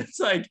 yards? And it's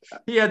like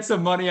he had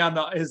some money on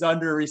his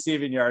under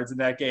receiving yards in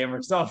that game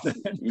or something.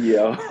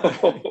 Yeah.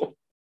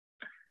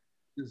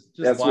 just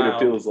That's wild. what it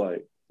feels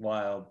like.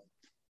 Wild.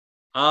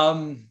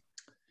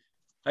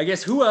 I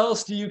guess who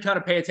else do you kind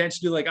of pay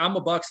attention to? Like, I'm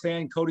a Bucks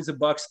fan. Cody's a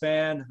Bucks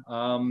fan.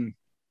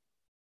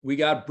 We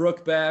got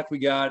Brooke back. We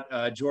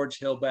got George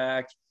Hill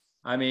back.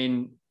 I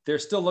mean, they're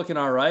still looking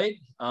all right.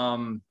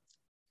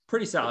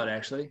 Pretty solid,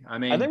 actually. I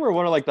mean, I think we're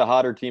one of like the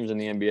hotter teams in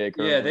the NBA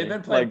currently. Yeah, they've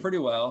been playing pretty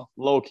well.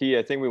 Low key,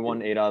 I think we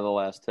won 8 out of the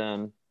last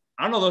 10.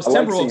 I don't know. Those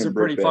Timberwolves are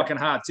pretty fucking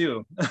hot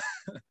too.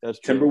 That's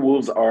true.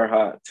 Timberwolves are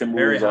hot.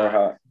 Are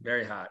hot.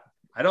 Very hot.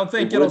 I don't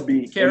think it'll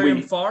carry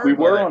them far. We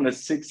were on a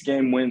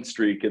 6-game win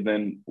streak and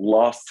then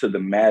lost to the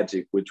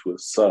Magic, which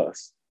was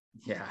sus.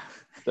 Yeah.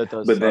 But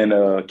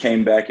then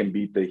came back and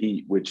beat the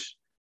Heat, which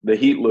the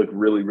Heat looked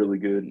really, really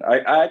good.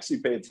 I actually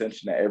pay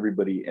attention to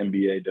everybody,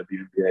 NBA,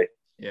 WNBA.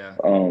 Yeah.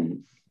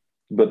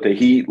 But the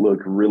Heat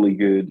look really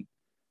good.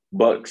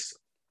 Bucks,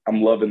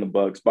 I'm loving the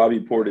Bucks.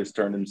 Bobby Portis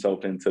turned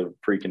himself into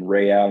freaking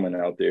Ray Allen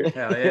out there.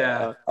 Hell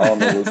yeah. I don't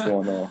know what's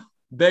going on.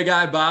 Big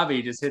Eye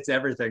Bobby just hits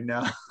everything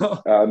now.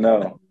 I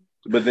know.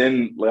 But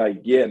then,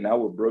 now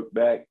with Brooke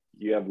back,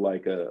 you have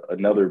like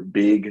another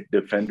big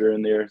defender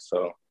in there.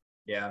 So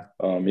yeah,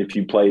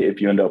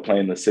 if you end up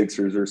playing the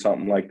Sixers or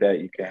something like that,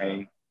 you can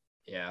hang.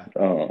 Yeah.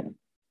 But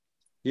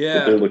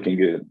they're looking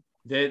good.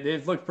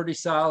 They've looked pretty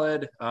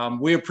solid.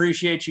 We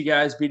appreciate you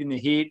guys beating the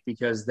Heat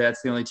because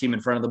that's the only team in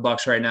front of the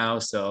Bucks right now.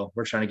 So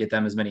we're trying to get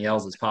them as many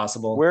L's as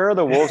possible. Where are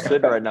the Wolves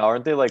sitting right now?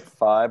 Aren't they like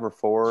 5 or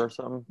 4 or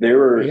something? They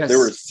were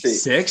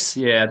 6. 6?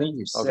 Yeah, I think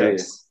you're 6. Okay.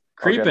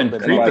 Creeping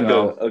like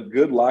a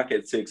good lock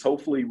at 6.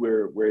 Hopefully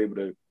we're able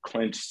to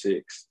clinch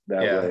 6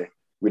 that way.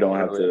 We don't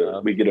have to.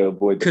 We get to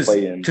avoid the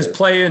play-in. Because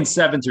play-in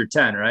 7 through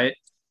 10, right?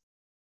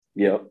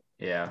 Yep.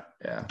 Yeah.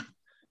 Okay.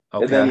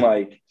 And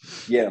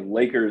then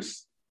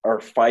Lakers are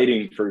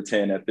fighting for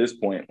 10 at this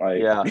point.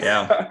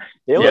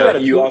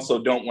 You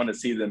also don't want to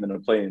see them in a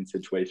play-in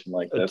situation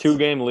like that. A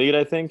 2-game lead,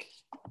 I think,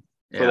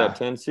 for that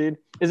 10 seed.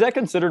 Is that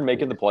considered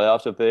making the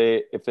playoffs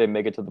if they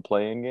make it to the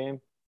play-in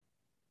game?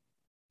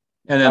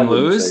 And then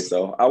lose?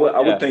 So I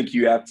would think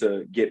you have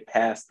to get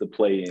past the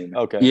play-in.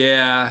 Okay.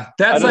 Yeah,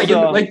 that's like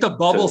the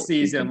bubble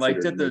season.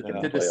 Like, did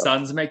the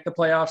Suns make the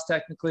playoffs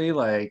technically?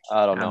 Like,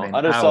 I don't know.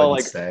 I just saw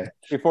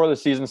before the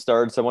season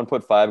started, someone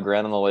put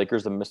 $5,000 on the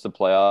Lakers to miss the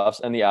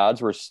playoffs, and the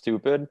odds were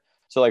stupid.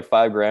 So like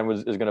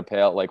 $5,000 is going to pay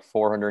out like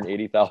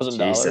 $480,000.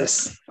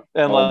 Jesus.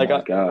 And Oh my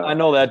God. I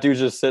know that dude's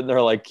just sitting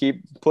there like,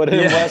 put in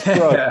Yeah.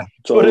 Westbrook,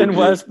 So put in good.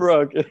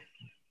 Westbrook.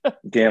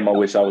 Damn, I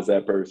wish I was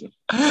that person.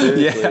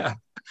 Seriously. Yeah.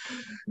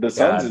 The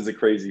Suns God. is a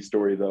crazy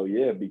story though,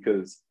 yeah,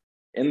 because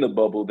in the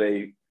bubble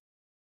they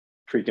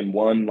freaking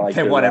won like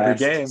They their won every last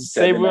game.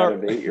 7 out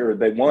of 8, or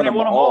they won them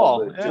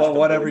all. But Yeah. just Won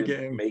avoided every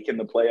game. making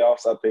the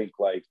playoffs. I think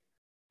like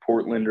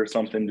Portland or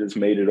something just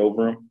made it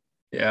over them.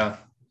 Yeah.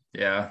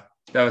 Yeah.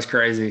 That was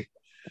crazy.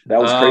 That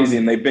was crazy,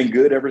 and they've been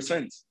good ever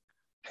since.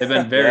 They've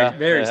been very, Yeah,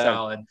 very they have.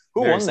 solid.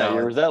 Who Very won that year?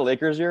 solid. Was that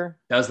Lakers year?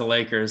 That was the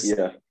Lakers.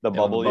 Yeah, The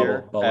bubble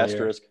year? bubble year.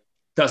 Asterisk.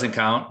 Doesn't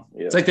count.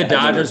 yeah. It's like the And then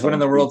Dodgers winning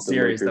the Suns World beat the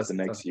Series. Lakers Doesn't,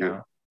 the next doesn't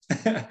year.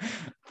 count.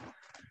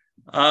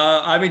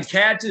 I mean,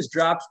 Cat just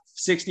dropped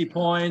 60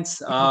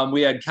 points.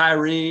 We had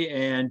Kyrie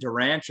and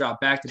Durant drop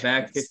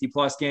back-to-back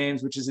 50-plus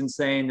games, which is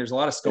insane. There's a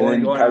lot of And scoring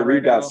then going on Kyrie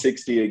right got now.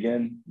 60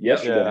 again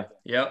yesterday.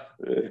 Yep.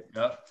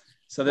 Yep.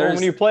 So Well, there's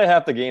when you play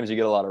half the games, you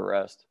get a lot of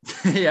rest.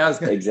 yeah, I was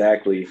gonna,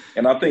 Exactly.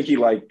 And I think he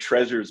like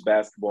treasures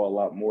basketball a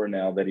lot more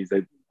now that he's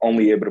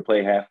only able to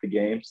play half the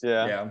games.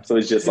 Yeah. yeah. So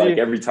it's just like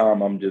every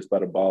time I'm just about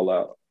to ball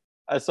out.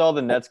 I saw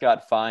the Nets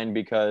got fined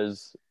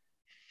because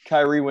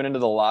Kyrie went into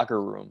the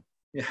locker room.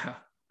 Yeah.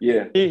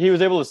 Yeah. He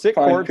was able to sit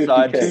Fined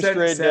courtside 50K. 2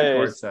 straight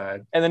days,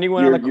 Courtside. and then he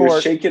went You're, on the you're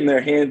court, shaking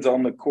their hands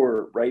on the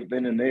court right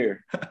then and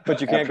there.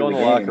 but you can't after go in the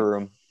the game. locker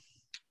room.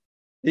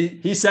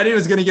 He said he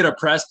was going to get a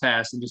press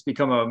pass and just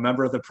become a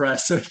member of the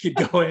press so he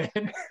could go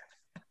in.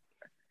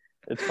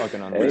 It's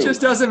fucking It unreal.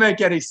 just doesn't make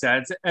any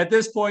sense. At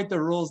this point,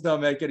 the rules don't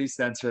make any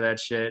sense for that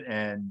shit.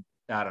 And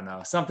I don't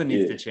know. Something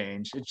needs to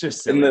change. It's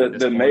just silly And at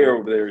this the point. mayor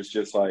over there is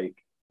just like,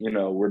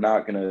 we're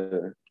not going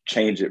to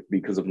change it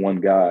because of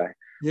one guy.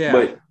 Yeah.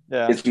 But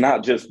Yeah. it's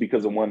not just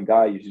because of one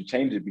guy. You should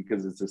change it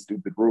because it's a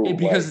stupid rule.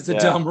 Because it's a yeah.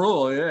 dumb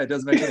rule. Yeah. It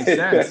doesn't make any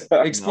sense.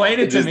 Explain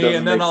it it to just me doesn't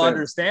and then make I'll sense.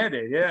 understand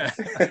it. Yeah.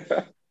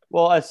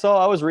 Well,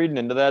 I was reading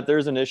into that.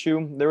 There's an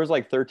issue. There was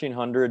like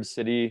 1,300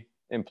 city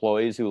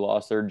employees who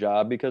lost their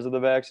job because of the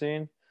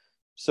vaccine.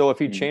 So if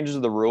he changes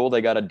the rule,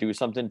 they got to do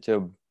something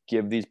to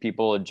give these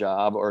people a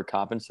job or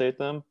compensate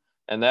them.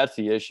 And that's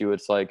the issue.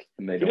 It's like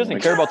And he they don't doesn't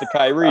like care it. about the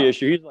Kyrie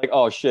issue. He's like,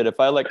 oh shit, if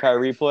I let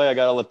Kyrie play, I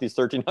got to let these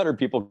 1,300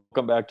 people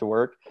come back to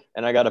work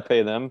and I got to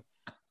pay them.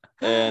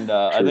 And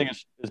I True. think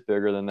it's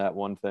bigger than that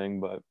one thing,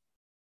 but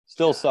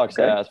still sucks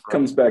Okay. ass.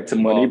 Comes back to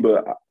money,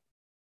 but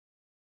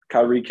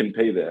Kyrie can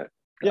pay that.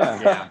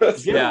 Yeah. Give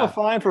him Yeah. a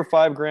fine for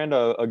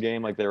 $5,000 a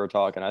game like they were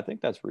talking. I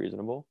think that's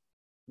reasonable.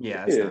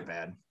 Yeah. That's Yeah. not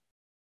bad.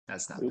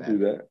 That's not We'll bad. do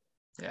that.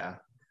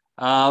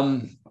 Yeah.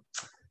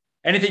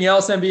 Anything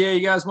else, NBA,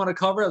 you guys want to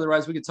cover?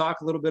 Otherwise, we could talk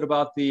a little bit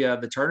about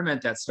the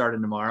tournament that's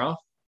starting tomorrow.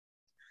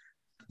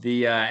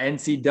 The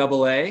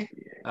NCAA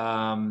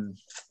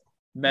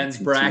men's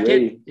NCAA.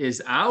 bracket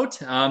is out.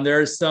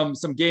 There's some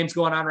games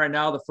going on right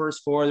now. The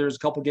first four. There's a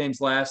couple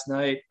games last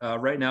night.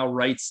 Right now,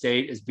 Wright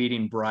State is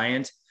beating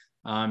Bryant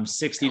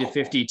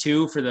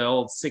 60-52 for the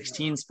old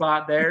 16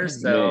 spot there.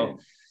 So.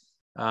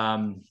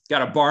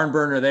 Got a barn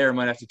burner there.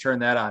 Might have to turn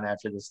that on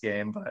after this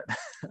game, but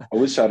I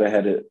wish I'd have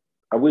had it.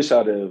 I wish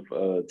I'd have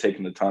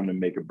taken the time to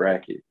make a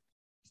bracket.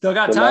 still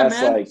got The time,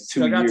 last man. like 2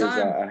 Still got years,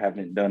 time. I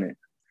haven't done it.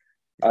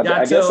 I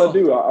Got guess till- I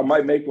do. I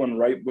might make one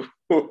right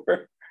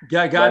before.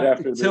 Got right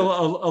after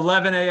till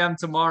 11 a.m.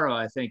 tomorrow,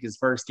 I think, is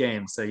first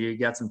game. So you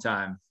got some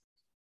time.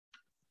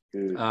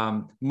 Good.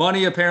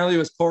 Money apparently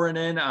was pouring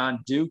in on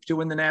Duke to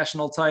win the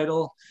national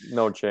title.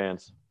 No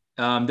chance.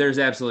 There's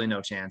absolutely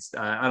no chance.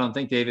 I don't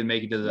think they even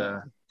make it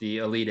to the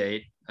Elite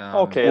Eight.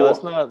 Okay,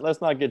 well- let's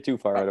not get too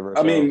far ahead of I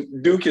ourselves.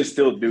 mean, Duke is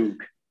still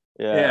Duke.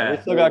 Yeah. We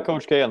still got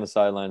Coach K on the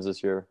sidelines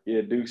this year.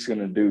 Yeah, Duke's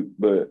gonna Duke,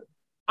 but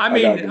I got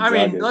mean,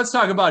 Gonzaga. let's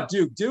talk about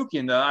Duke.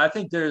 I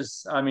think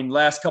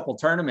last couple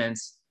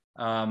tournaments.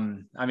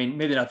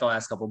 Maybe not the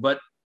last couple, but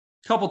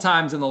a couple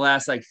times in the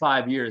last like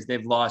 5 years,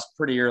 they've lost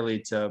pretty early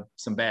to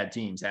some bad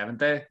teams, haven't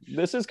they?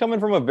 This is coming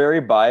from a very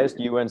biased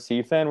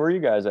UNC fan. Where are you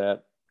guys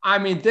at? I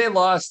mean, they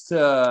lost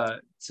to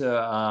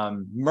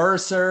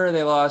Mercer.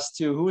 They lost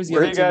to who was the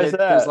Where other you team guys they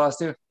at? just lost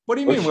to? What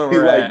do you mean where you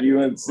we're like at?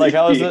 UNC? Like,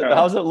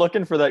 how's it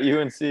looking for that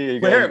UNC? You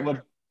guys-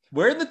 Where?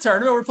 We're in the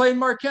tournament. We're playing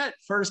Marquette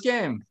first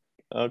game.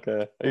 Okay.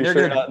 Are And you they're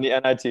sure gonna- not in the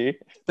NIT?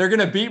 They're going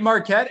to beat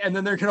Marquette, and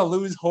then they're going to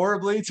lose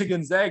horribly to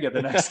Gonzaga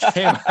the next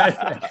game.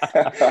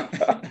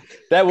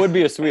 That would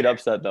be a sweet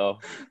upset, though,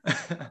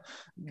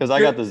 because I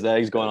got the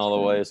Zags going all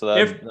the way, so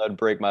that'd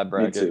break my Me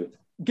bracket. too.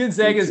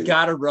 Gonzaga's Me too.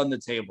 got to run the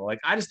table. Like,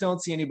 I just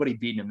don't see anybody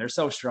beating them. They're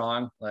so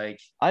strong. Like,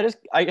 I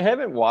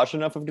haven't watched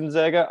enough of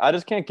Gonzaga. I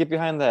just can't get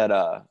behind that.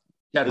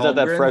 Chet Is that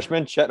Holmgren.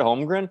 freshman Chet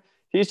Holmgren?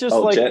 He's just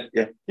Chet,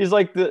 yeah. he's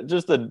like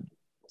just a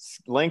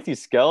lengthy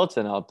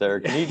skeleton out there.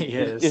 He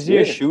is. Is he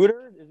a Yeah.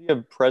 shooter? Is he a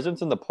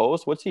presence in the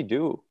post? What's he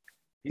do?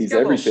 He's He's got a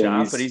little everything. shot,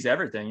 He's- but he's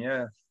everything.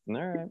 Yeah. All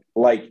right.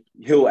 Like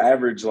he'll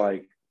average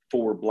like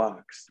 4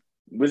 blocks.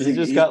 He's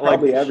just got, like,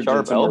 probably averaging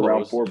sharp somewhere around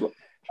elbows. 4 blocks.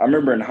 I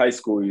remember in high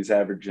school he was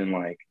averaging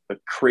like a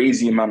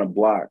crazy amount of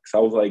blocks. I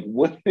was like,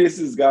 what is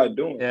this guy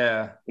doing?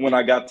 Yeah. When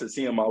I got to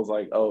see him, I was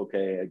like, oh,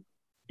 okay.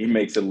 He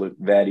makes it look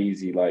that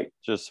easy. Like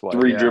Just sweat.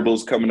 3 Yeah.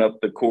 dribbles coming up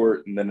the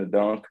court and then a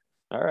dunk.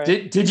 All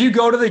right. Did you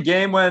go to the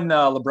game when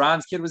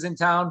LeBron's kid was in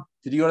town?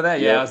 Did you go to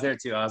that? Yeah, I was there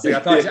too. I was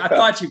like, I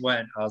thought you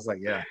went. I was like,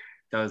 yeah,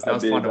 that was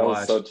fun to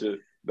watch.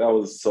 That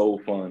was so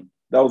fun.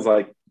 That was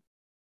like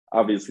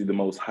obviously the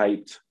most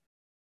hyped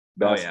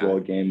basketball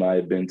game I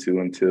had been to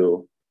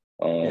until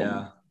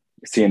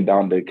seeing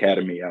Donda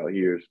Academy out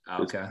here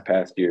this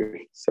past year.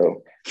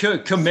 So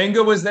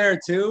Kuminga was there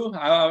too.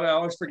 I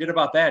always forget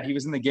about that. He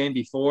was in the game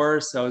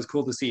before, so it was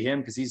cool to see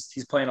him because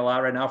he's playing a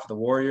lot right now for the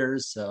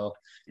Warriors. So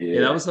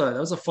yeah, that was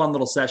a fun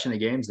little session of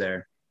games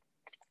there.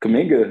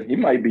 Kuminga, he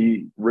might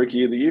be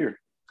rookie of the year.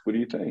 What do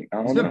you think?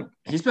 I don't know.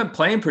 He's been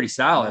playing pretty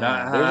solid.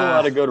 There's a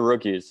lot of good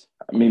rookies.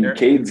 I mean,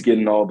 Cade's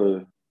getting all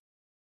the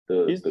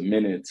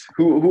minutes.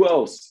 Who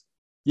else?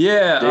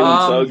 Yeah,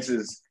 Jalen Suggs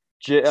is.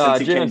 Since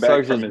he came back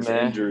Suggs from his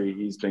injury,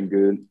 he's been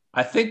good.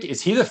 I think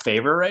is he the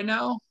favorite right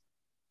now?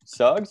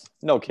 Suggs?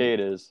 No, Cade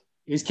is.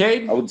 He's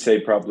Cade? I would say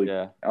probably.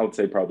 Yeah. I would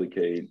say probably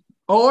Cade.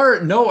 Or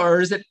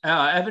is it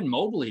Evan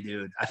Mobley,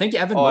 dude? I think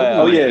Evan Mobley.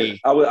 Oh yeah,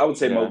 I would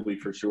say Mobley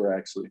for sure,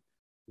 actually.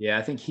 Yeah,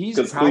 I think he's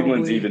because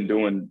Cleveland's even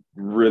doing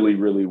really,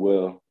 really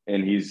well,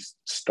 and he's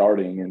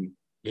starting. And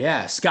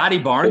yeah, Scotty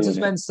Barnes has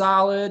been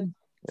solid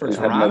for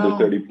Toronto. Toronto. Had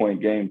another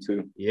 30-point game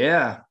too.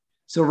 Yeah.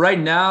 So right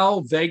now,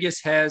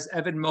 Vegas has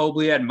Evan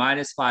Mobley at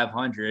minus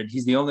 500.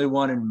 He's the only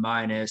one in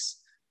minus.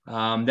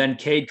 Then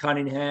Cade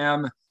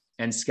Cunningham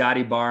and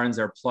Scotty Barnes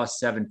are plus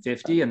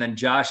 750, and then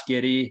Josh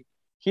Giddey.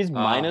 He's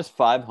minus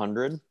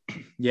 500.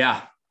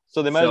 Yeah.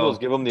 So they might as well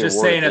give him the just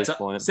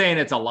award saying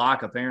it's a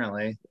lock,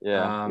 apparently.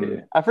 Yeah.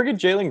 I forget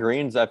Jalen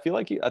Green's. I feel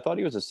like I thought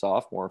he was a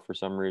sophomore for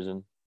some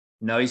reason.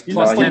 No, he's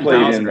plus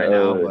 10,000 right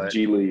now. But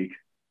G League.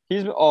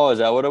 Is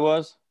that what it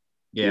was?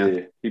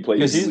 Yeah. He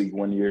played G League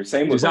 1 year.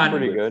 Same with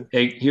pretty good.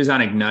 He was on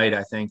Ignite,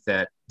 I think,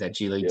 that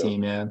G League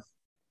team, yeah.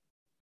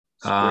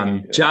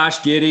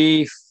 Josh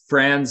Giddey,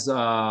 Franz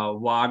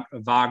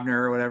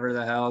Wagner, whatever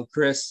the hell,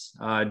 Chris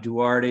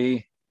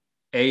Duarte,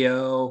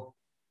 Ayo,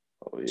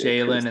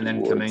 Jalen, and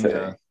then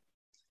Kuminga.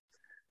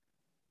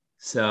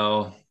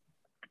 So,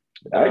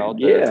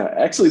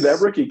 actually,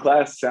 that rookie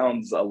class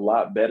sounds a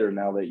lot better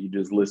now that you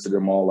just listed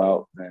them all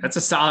out. That's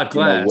a solid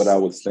class. What I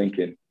was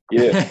thinking.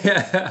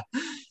 Yeah.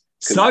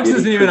 Suggs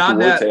isn't even on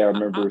that. I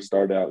remember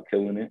started out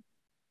killing it.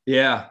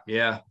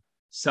 Yeah.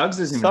 Suggs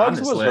isn't even on this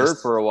list. Suggs was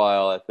hurt for a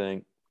while, I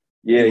think.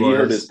 Yeah, he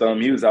hurt his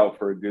thumb. He was out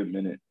for a good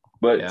minute.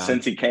 But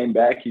since he came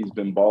back, he's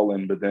been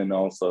balling. But then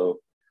also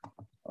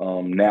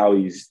now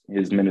his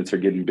minutes are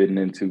getting bitten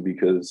into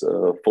because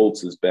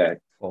Fultz is back.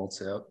 Fultz,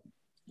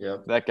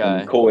 yep. That guy.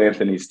 And Cole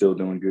Anthony's still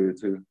doing good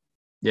too.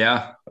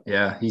 Yeah,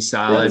 he's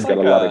solid. He's got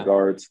a lot of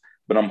guards.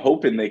 But I'm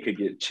hoping they could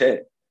get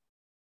Chet.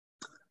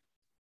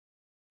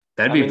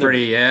 That'd be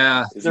pretty,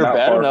 yeah. They're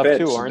bad enough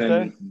too, aren't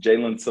they?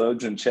 Jalen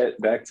Suggs and Chet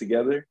back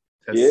together.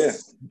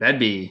 That'd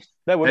be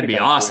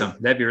awesome.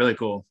 Cool. That'd be really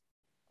cool.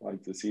 I'd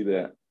like to see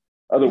that.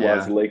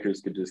 Otherwise, the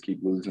Lakers could just keep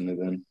losing to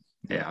them.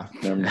 Yeah.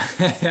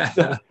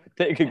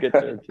 They could get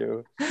there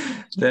too.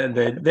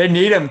 They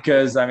need him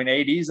because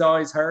AD's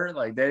always hurt.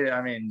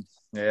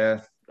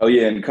 Oh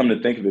yeah, and come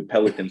to think of it,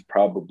 Pelicans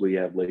probably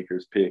have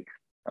Lakers pick.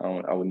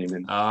 I wouldn't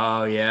even.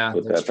 Oh yeah,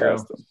 that's true.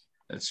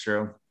 That's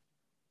true.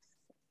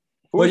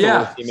 Who's the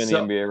worst team in the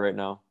NBA right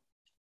now?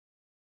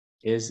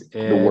 Is it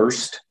the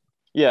worst?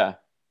 Yeah.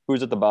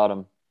 Who's at the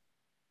bottom?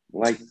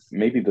 Like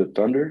maybe the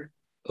Thunder?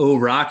 Oh,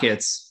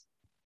 Rockets.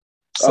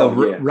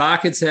 So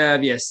Rockets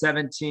have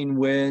 17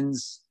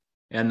 wins,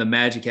 and the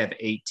Magic have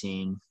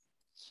 18.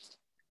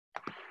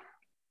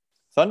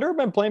 Thunder have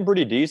been playing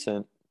pretty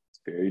decent.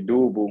 It's very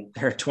doable.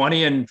 They're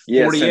 20 and 48.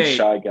 Yeah, since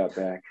Shai got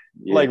back.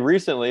 Yeah. Like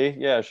recently,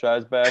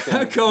 Shai's back.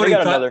 Cody,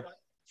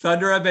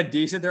 Thunder have been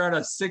decent. They're on a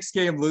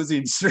 6-game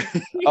losing streak.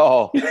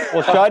 Oh,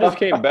 well, Shai just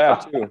came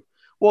back too.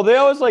 Well, they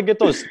always get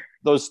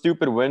those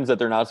stupid wins that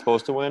they're not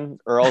supposed to win,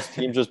 or else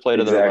teams just play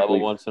to their level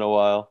once in a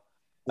while.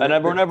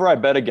 And whenever I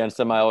bet against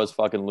them, I always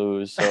fucking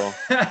lose. So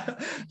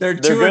they're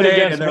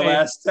 2-8 in their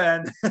last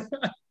 10.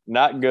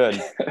 Not good.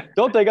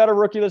 Don't they got a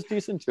rookie that's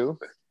decent too?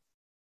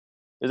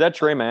 Is that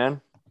Trey Mann? Is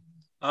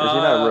he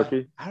not a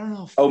rookie? I don't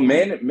know.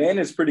 Man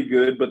is pretty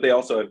good, but they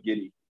also have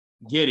Giddey.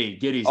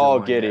 Giddey's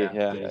Giddey.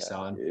 Giddey's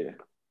solid. Yeah.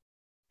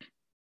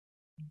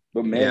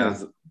 But Man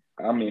is,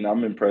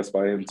 I'm impressed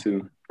by him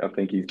too. I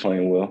think he's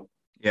playing well.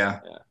 Yeah.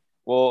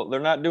 Well, they're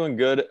not doing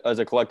good as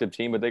a collective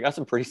team, but they got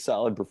some pretty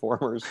solid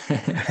performers.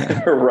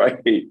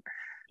 Right.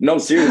 No,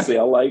 seriously,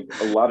 I like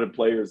a lot of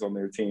players on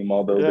their team,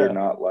 although they're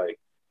not like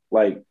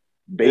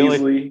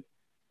Baisley.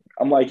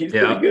 I'm like, he's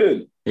pretty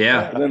good.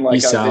 Yeah. And then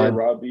he's Isaiah solid.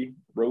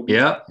 Roby.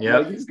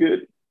 Yeah. He's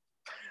good.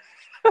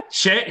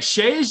 Shea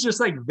is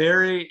just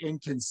very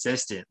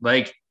inconsistent.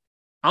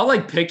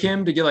 I'll pick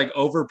him to get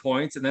over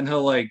points, and then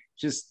he'll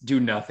just do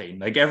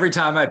nothing. Every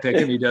time I pick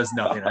him, he does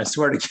nothing. I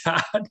swear to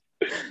God.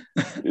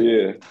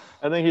 Yeah.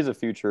 I think he's a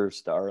future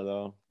star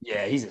though.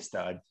 Yeah, he's a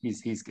stud.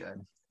 He's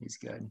good. He's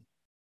good.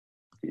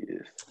 He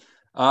is.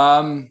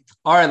 All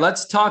right,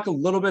 let's talk a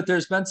little bit.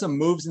 There's been some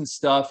moves and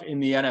stuff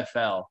in the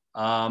NFL.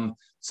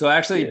 So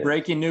actually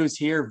breaking news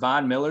here,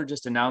 Von Miller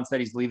just announced that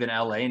he's leaving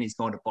LA and he's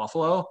going to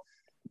Buffalo.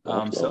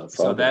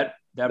 So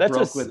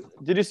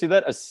Did you see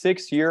that? A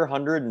 6-year,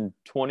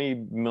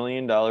 $120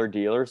 million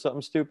deal or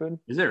something stupid?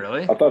 Is it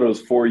really? I thought it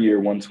was 4-year,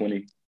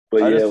 120.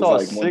 But I just it saw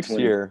was like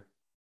 6-year.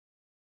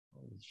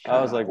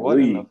 I was like, what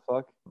in the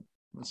fuck?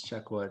 Let's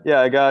check what.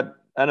 Yeah, I got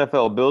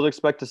NFL. Bills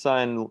expect to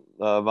sign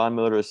Von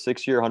Miller to a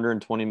 6-year,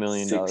 $120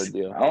 million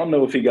deal. I don't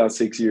know if he got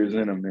 6 years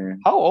in him,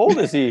 man. How old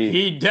is he?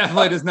 He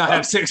definitely does not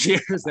have 6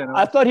 years in him.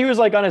 I thought he was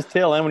like on his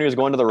tail end when he was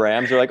going to the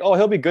Rams. They're like, oh,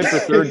 he'll be good for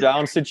third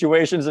down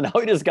situations, and now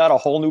he just got a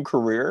whole new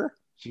career.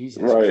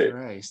 Jesus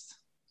Christ.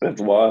 That's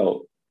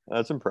wild.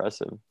 That's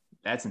impressive.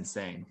 That's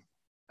insane.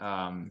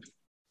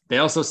 They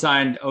also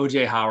signed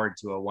O.J. Howard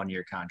to a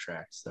 1-year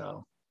contract.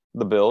 So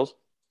the Bills?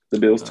 The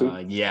Bills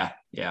too? Yeah.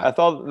 I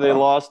thought they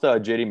lost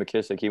J.D.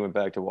 McKissick. He went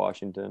back to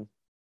Washington.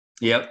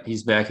 Yep,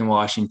 he's back in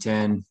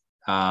Washington.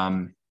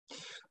 What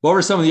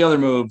were some of the other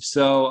moves?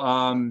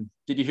 So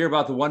did you hear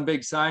about the one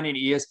big signing?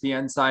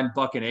 ESPN signed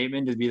Buck and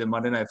Aitman to be the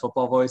Monday Night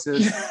Football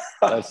voices.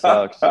 That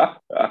sucks.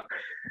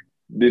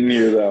 Didn't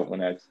hear that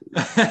one, actually.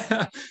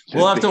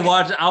 We'll have to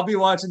watch. I'll be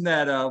watching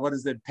that. What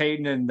is it?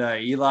 Peyton and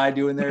Eli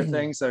doing their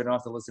thing, so I don't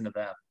have to listen to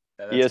them.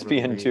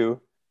 ESPN 2.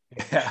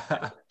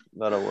 Yeah.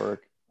 That'll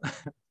work.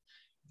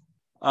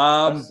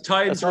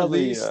 Titans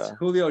released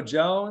Julio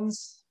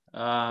Jones.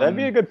 That'd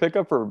be a good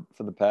pickup for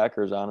the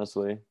Packers,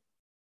 honestly.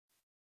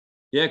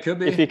 Yeah, it could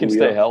be. If he can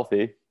stay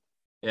healthy.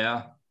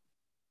 Yeah.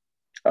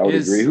 I would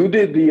agree. Who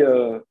did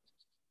the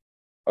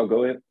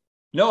go ahead.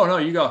 No,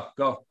 you go.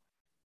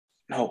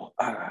 No.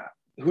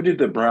 Who did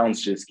the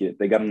Browns just get?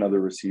 They got another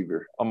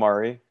receiver.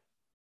 Amari.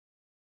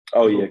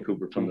 Oh yeah,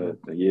 Cooper from the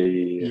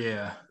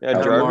Yeah.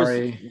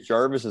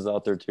 Jarvis is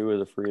out there too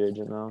as a free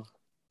agent now.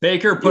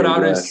 Baker put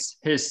out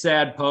his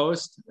sad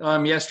post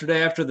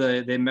yesterday after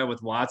they met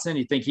with Watson.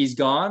 You think he's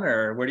gone,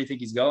 or where do you think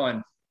he's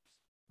going?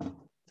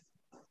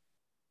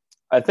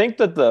 I think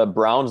that the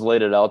Browns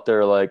laid it out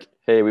there like,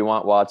 hey, we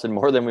want Watson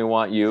more than we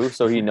want you,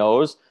 so he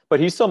knows. But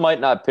he still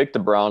might not pick the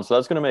Browns, so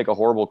that's going to make a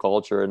horrible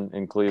culture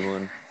in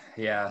Cleveland.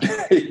 Yeah.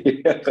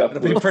 It'll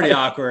be pretty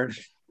awkward.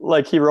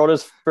 Like, he wrote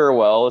his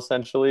farewell,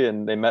 essentially,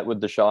 and they met with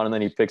Deshaun, and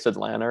then he picks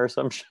Atlanta or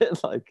some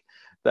shit. Like,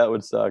 that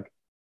would suck.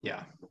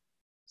 Yeah.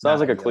 Sounds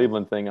like a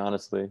Cleveland thing,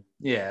 honestly.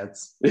 Yeah,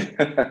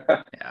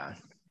 yeah.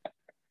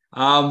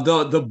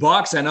 The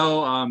Bucks, I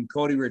know,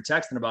 Cody, we were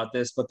texting about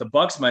this, but the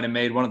Bucks might have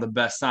made one of the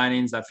best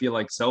signings, I feel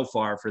like, so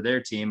far for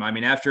their team. I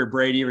mean, after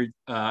Brady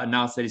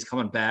announced that he's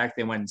coming back,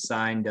 they went and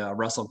signed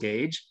Russell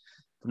Gage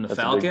from the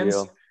Falcons.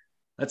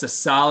 That's a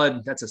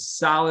solid.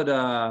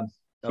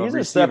 He's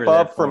a step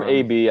up from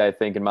AB, I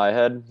think, in my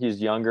head.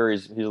 He's younger.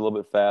 He's a little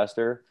bit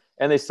faster,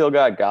 and they still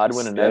got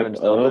Godwin and Evans.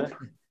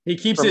 He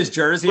keeps his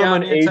jersey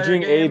on. An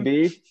aging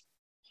AB.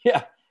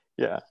 Yeah.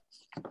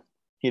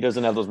 He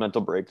doesn't have those mental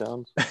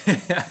breakdowns.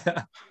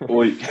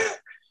 Well,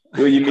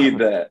 you need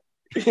that.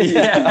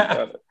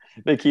 Yeah.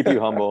 They keep you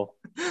humble.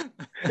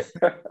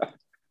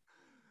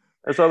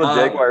 That's how the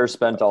Jaguars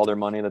spent all their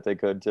money that they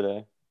could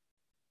today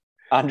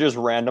on just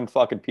random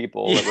fucking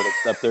people that would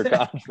accept their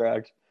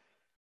contract.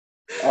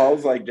 I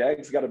was like,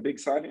 Jags got a big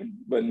signing,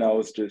 but no,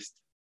 it's just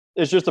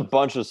a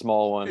bunch of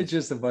small ones. It's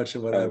just a bunch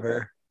of whatever.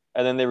 Okay.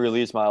 And then they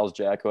released Myles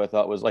Jack, who I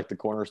thought was like the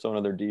cornerstone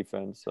of their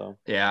defense. So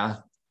yeah.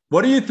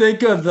 What do you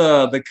think of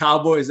the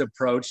Cowboys'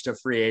 approach to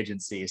free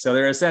agency? So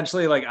they're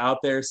essentially like out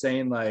there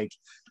saying like,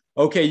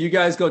 okay, you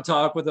guys go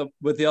talk with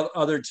the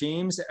other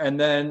teams and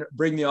then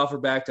bring the offer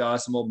back to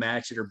us and we'll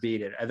match it or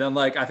beat it. And then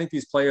like, I think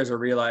these players are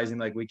realizing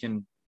like we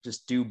can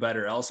just do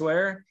better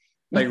elsewhere.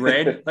 Like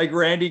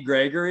Randy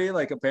Gregory,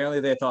 like apparently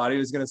they thought he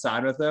was going to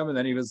sign with them. And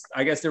then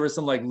I guess there was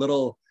some like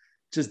little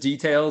just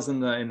details in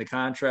the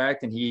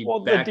contract and he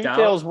backed out. The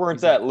details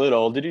weren't that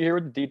little. Did you hear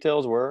what the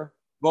details were?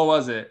 What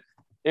was it?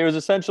 It was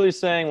essentially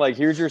saying like,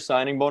 here's your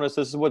signing bonus.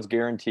 This is what's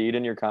guaranteed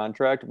in your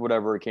contract,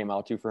 whatever it came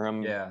out to for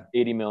him,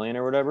 $80 million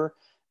or whatever.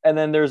 And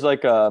then there's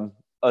like a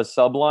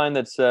subline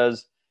that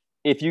says,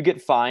 if you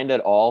get fined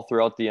at all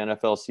throughout the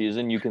NFL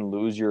season, you can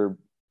lose your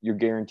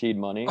guaranteed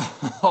money.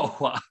 Oh,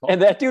 wow.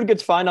 And that dude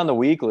gets fined on the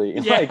weekly.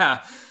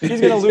 Yeah. Like,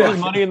 he's going to lose his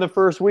money in the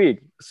first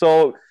week.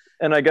 So,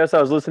 and I guess I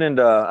was listening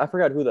to, I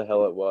forgot who the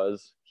hell it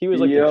was. He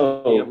was like the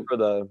GM for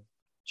the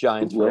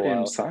Giants for a while. Let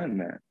him sign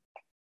that.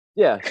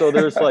 Yeah. So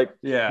there's like,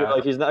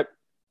 like he's not,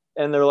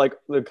 and they're like,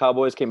 the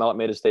Cowboys came out and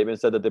made a statement,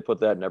 said that they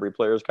put that in every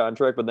player's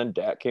contract, but then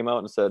Dak came out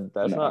and said,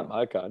 that's not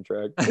my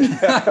contract.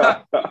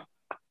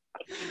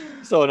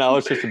 So now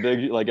it's just a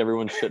big, like,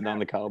 everyone's shitting on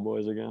the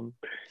Cowboys again.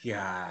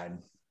 God.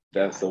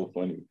 That's so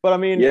funny. But I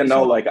mean,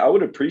 like I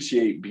would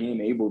appreciate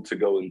being able to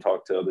go and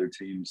talk to other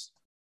teams.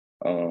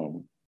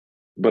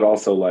 But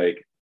also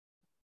like,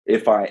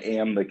 if I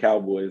am the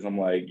Cowboys, I'm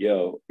like,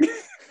 yo.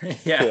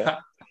 Yeah.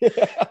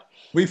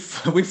 We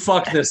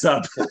fucked this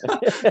up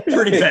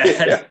pretty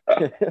bad.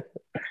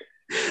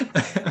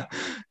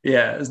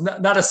 Yeah, it's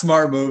not a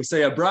smart move. So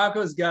yeah,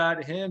 Broncos got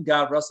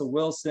Russell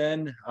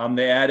Wilson.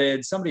 They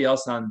added somebody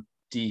else on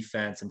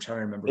defense. I'm trying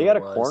to remember. They got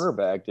a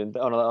cornerback, didn't they?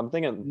 Oh, no, I'm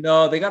thinking.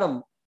 No, they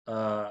got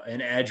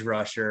an edge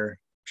rusher.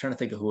 I'm trying to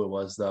think of who it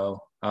was though.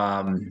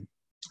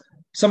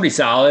 Somebody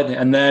solid,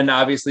 and then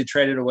obviously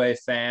traded away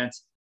Fant,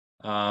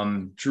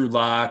 Drew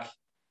Lock.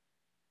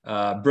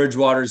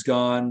 Bridgewater's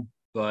gone,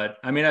 but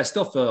I mean, I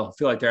still feel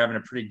like they're having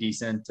a pretty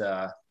decent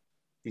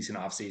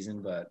off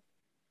season. But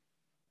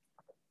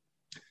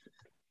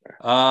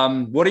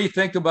what do you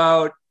think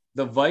about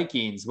the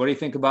Vikings? What do you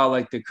think about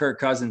like the Kirk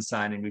Cousins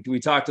signing? We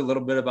talked a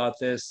little bit about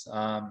this.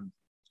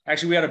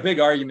 Actually, we had a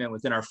big argument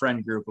within our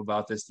friend group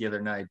about this the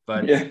other night.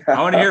 But I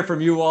want to hear from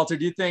you, Walter.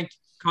 Do you think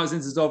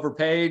Cousins is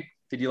overpaid?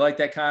 Did you like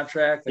that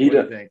contract? Like, what do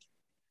you think?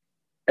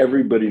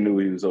 Everybody knew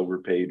he was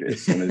overpaid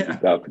as soon as he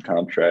got the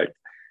contract.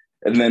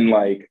 And then,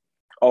 like,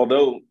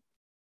 although,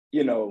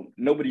 you know,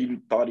 nobody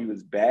thought he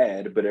was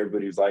bad, but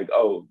everybody was like,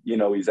 oh, you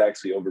know, he's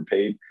actually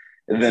overpaid.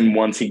 And then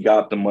once he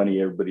got the money,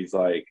 everybody's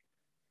like,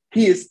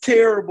 he is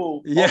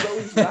terrible. Yeah.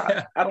 Although he's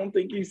not. I don't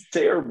think he's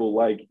terrible.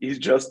 Like, he's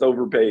just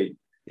overpaid.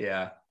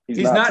 Yeah.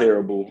 He's not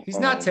terrible. He's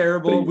not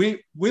terrible. We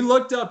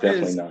looked up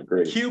his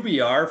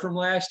QBR from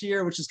last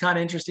year, which is kind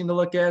of interesting to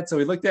look at. So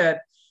we looked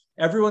at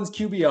everyone's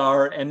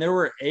QBR, and there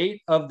were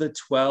 8 of the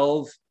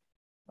 12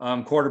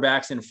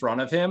 quarterbacks in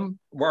front of him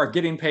are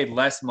getting paid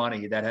less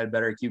money that had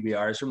better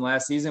QBRs from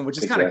last season, which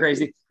is kind of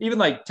crazy. Even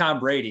like Tom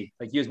Brady,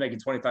 like he was making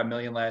 $25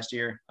 million last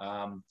year.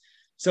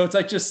 So it's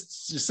like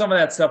just some of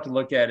that stuff to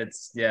look at. It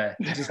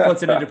just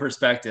puts it into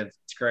perspective.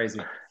 It's crazy.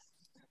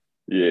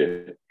 Yeah,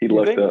 he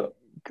looked up.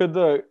 Could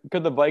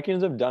the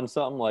Vikings have done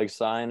something like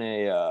sign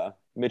a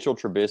Mitchell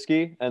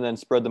Trubisky and then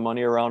spread the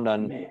money around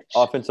on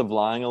offensive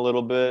line a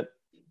little bit?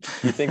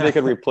 Do you think they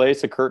could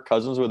replace a Kirk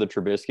Cousins with a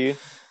Trubisky?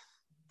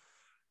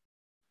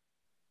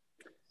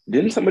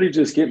 Didn't somebody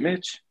just get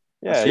Mitch?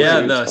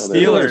 Yeah, the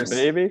Steelers,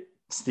 baby.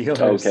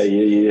 Steelers. Okay,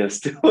 yeah,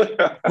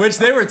 Steelers. Which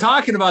they were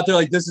talking about. They're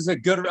like, this is a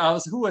good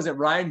 – who was it?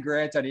 Ryan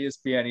Grant on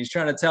ESPN. He's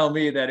trying to tell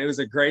me that it was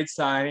a great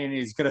signing.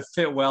 He's going to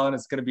fit well, and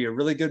it's going to be a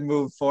really good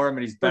move for him,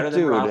 and he's better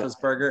than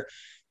Roethlisberger.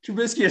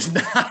 Trubisky is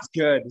not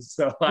good.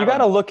 So you got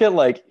to look at,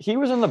 like, he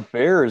was in the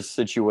Bears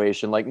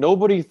situation. Like,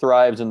 nobody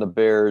thrives in the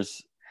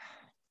Bears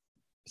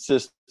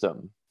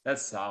system.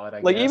 That's solid, I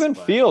guess. Like, even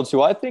Fields,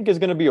 who I think is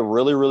going to be a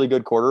really, really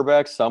good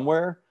quarterback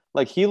somewhere –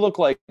 like, he looked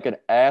like an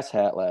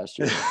asshat last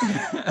year.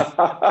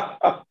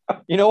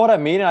 You know what I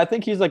mean? And I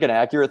think he's like an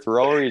accurate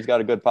thrower. He's got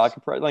a good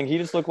pocket price. Like, he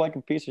just looked like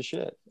a piece of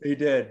shit. He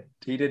did.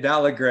 He did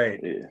not look great.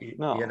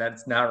 No.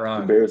 That's not wrong.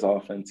 The Bears'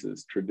 offense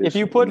is traditional. If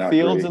you put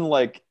Fields in,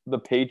 like, the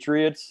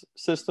Patriots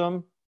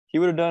system, he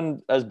would have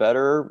done as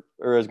better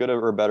or as good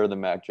or better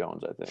than Mac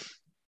Jones, I think.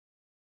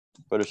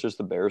 But it's just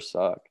the Bears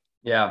suck.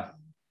 Yeah.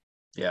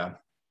 Yeah,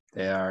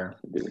 they are.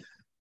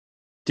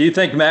 Do you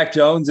think Mac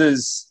Jones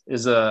is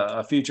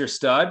a future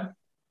stud?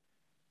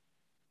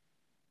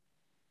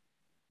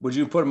 Would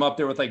you put him up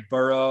there with like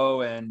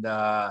Burrow and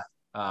oh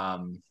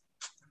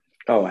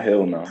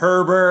hell no,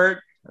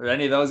 Herbert or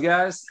any of those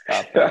guys?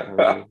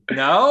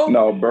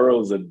 No,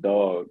 Burrow's a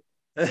dog.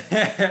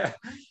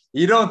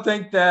 You don't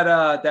think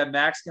that that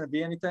Mac's going to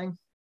be anything?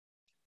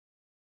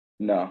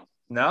 No.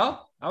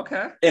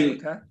 Okay.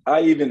 And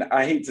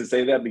I hate to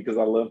say that because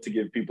I love to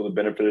give people the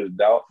benefit of the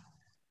doubt.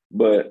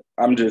 But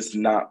I'm just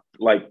not,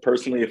 like,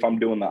 personally, if I'm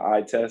doing the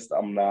eye test,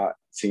 I'm not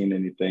seeing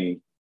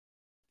anything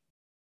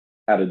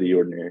out of the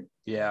ordinary.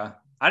 Yeah.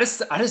 I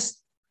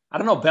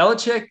don't know.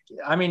 Belichick,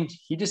 I mean,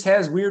 he just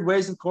has weird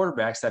ways with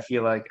quarterbacks, I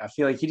feel like.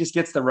 He just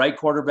gets the right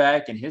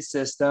quarterback in his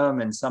system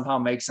and somehow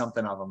makes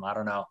something of them. I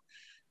don't know.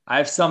 I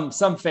have some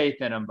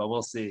faith in him, but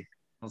we'll see.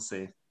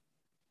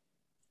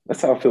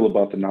 That's how I feel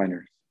about the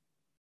Niners.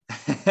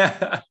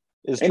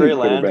 Is Trey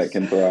Lance quarterback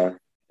can thrive.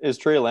 Is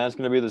Trey Lance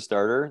going to be the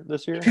starter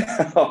this year?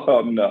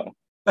 Oh, no.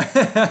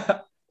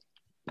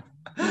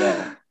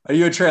 No. Are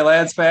you a Trey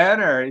Lance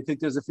fan, or you think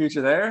there's a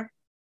future there?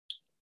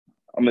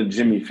 I'm a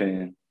Jimmy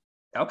fan.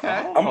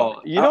 Okay.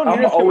 You don't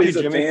hear too many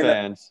Jimmy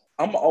fans.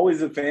 I'm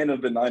always a fan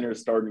of the Niners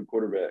starting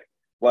quarterback.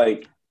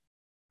 Like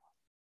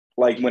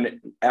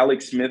when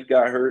Alex Smith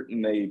got hurt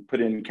and they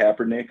put in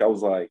Kaepernick, I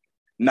was like,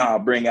 nah,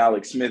 bring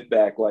Alex Smith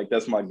back. Like,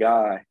 that's my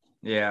guy.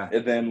 Yeah.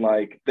 And then,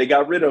 like, they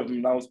got rid of him,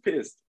 and I was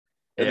pissed.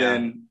 And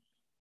then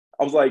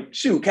I was like,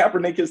 shoot,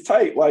 Kaepernick is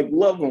tight. Like,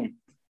 love him.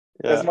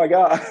 Yeah. That's my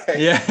guy.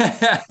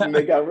 Yeah. And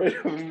they got rid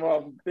of him.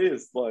 I'm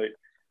pissed. Like,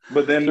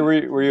 but then so were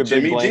you a big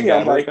Jimmy G,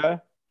 I'm like, guy?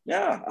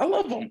 Yeah, I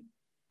love him.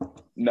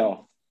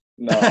 No.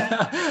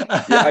 Yeah,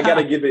 I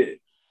gotta give it.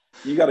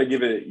 You gotta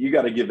give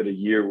it a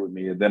year with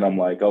me, and then I'm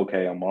like,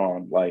 okay, I'm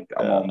on. Like,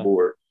 I'm on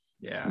board.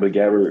 Yeah. But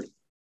Gabbert,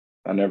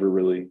 I never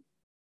really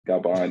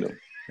got behind him.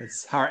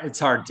 It's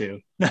hard to.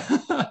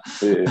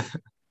 Yeah.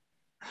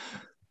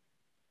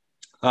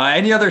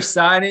 Any other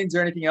signings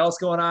or anything else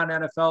going on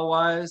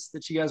NFL-wise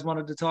that you guys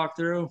wanted to talk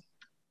through? I'm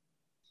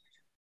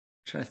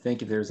trying to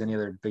think if there's any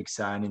other big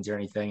signings or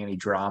anything, any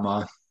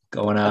drama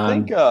going on.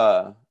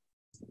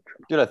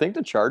 I think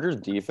the Chargers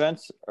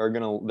defense they're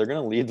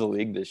gonna lead the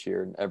league this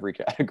year in every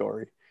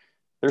category.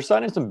 They're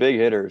signing some big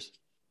hitters.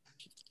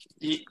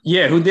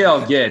 Yeah, who'd they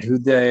all get?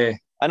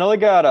 I know they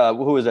got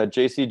who was that?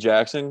 J.C.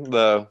 Jackson.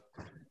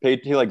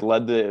 He like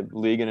led the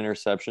league in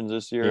interceptions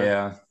this year.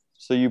 Yeah.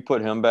 So you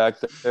put him back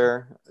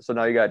there. So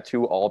now you got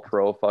 2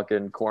 all-pro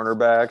fucking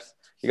cornerbacks.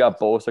 You got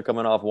Bosa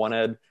coming off one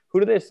head. Who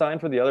did they sign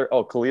for the other?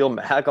 Oh, Khalil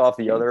Mack off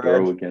the other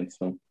edge. Against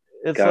them.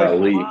 It's like,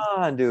 come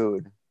on,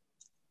 dude.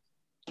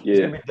 It's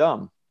gonna be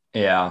dumb.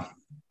 Yeah.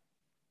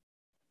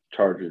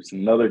 Chargers,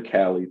 another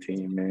Cali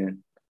team,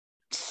 man.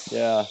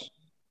 Yeah.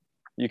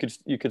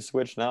 You could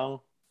switch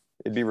now.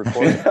 It'd be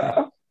recorded.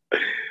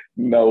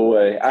 No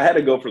way. I had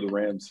to go for the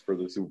Rams for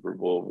the Super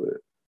Bowl,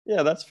 but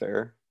Yeah, that's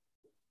fair.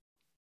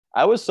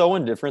 I was so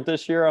indifferent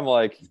this year. I'm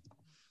like,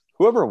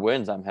 whoever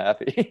wins, I'm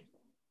happy.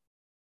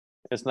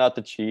 It's not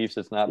the Chiefs.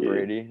 It's not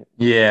Brady.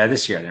 Yeah,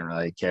 this year I didn't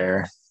really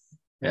care.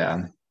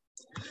 Yeah.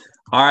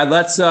 All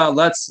right,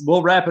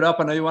 we'll wrap it up.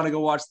 I know you want to go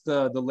watch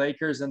the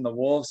Lakers and the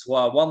Wolves.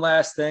 Well, one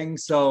last thing.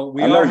 So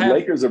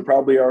Lakers are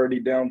probably already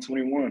down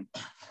 21.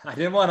 I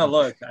didn't want to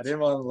look. I don't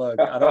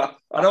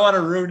want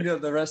to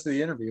ruin the rest of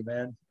the interview,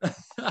 man.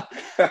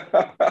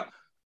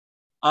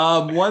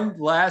 One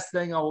last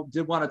thing I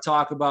did want to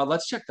talk about.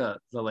 Let's check the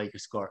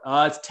Lakers score.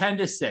 It's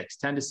 10-6.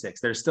 10-6.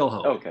 There's still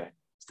hope. Okay.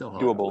 Still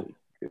hope. Doable.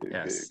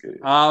 Yes. Good.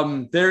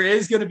 There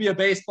is going to be a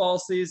baseball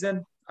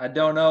season. I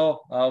don't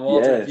know,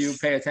 Walter, if you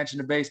pay attention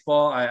to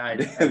baseball.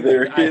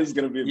 There is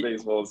going to be a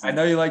baseball season. I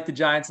know you like the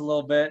Giants a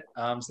little bit.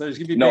 So there's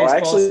going to be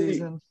baseball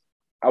season.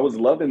 I was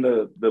loving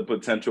the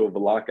potential of a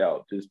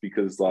lockout just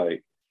because,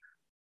 like,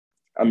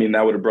 I mean,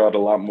 that would have brought a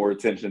lot more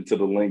attention to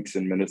the Lynx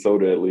in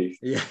Minnesota, at least.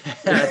 Yeah,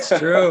 that's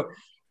true.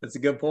 That's a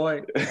good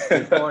point.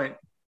 Good point.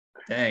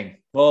 Dang.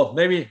 Well,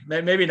 maybe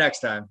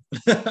next time.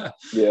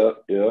 Yeah.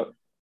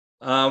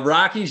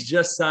 Rockies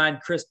just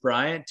signed Chris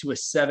Bryant to a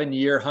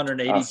 7-year,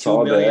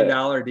 $182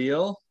 million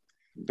deal.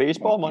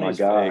 Baseball money's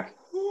fake.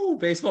 Ooh,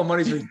 baseball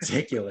money's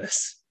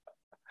ridiculous.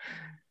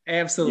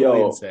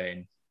 Absolutely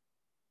insane.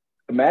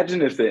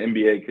 Imagine if the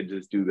NBA could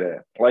just do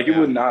that. Like, it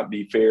would not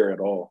be fair at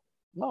all.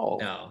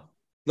 No.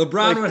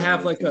 LeBron would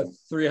have like a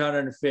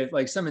 350,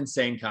 like some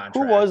insane contract.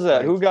 Who was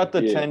that? Who got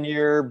the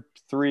 10-year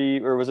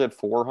or was it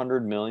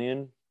 400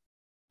 million?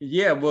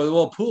 Yeah,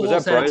 well,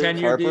 Pujols had a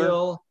 10-year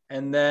deal,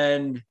 and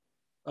then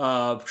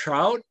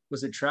Trout.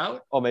 Was it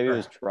Trout? Oh, maybe it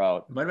was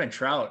Trout. It might have been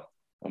Trout.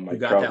 Who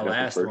got that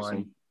last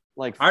one.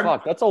 Like,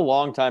 fuck, that's a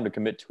long time to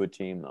commit to a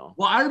team, though.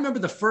 Well, I remember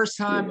the first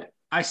time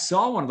I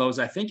saw one of those.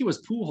 I think it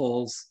was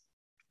Pujols.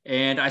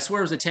 And I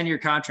swear it was a 10-year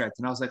contract.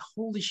 And I was like,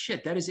 holy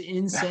shit, that is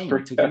insane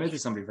to commit to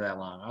somebody for that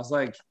long. I was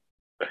like,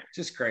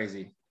 just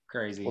crazy.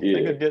 Well,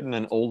 think of getting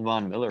an old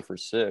Von Miller for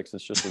 6.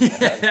 It's just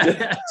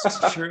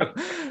That's true.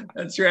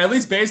 That's true. At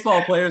least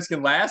baseball players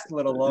can last a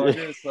little longer.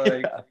 It's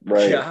like,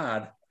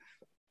 God.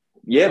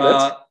 Yeah,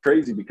 that's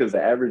crazy because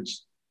the average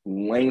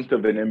length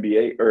of an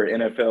NBA or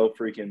NFL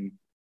freaking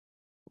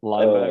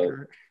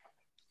linebacker.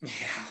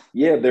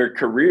 Their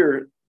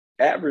career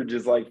average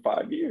is like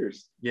 5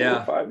 years.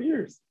 Yeah. 5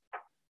 years.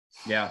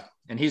 Yeah,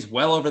 and he's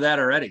well over that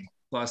already.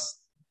 Plus,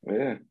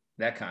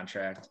 that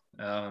contract.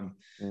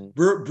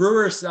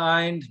 Brewer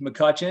signed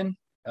McCutchen.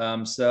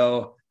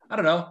 So I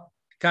don't know,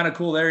 kind of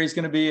cool there. He's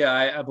going to be.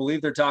 I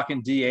believe they're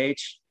talking DH.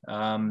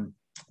 Now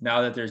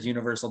that there's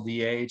universal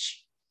DH.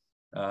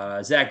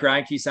 Zach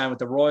Greinke signed with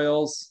the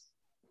Royals,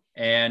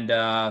 and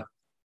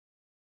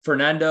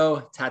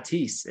Fernando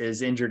Tatis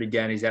is injured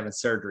again. He's having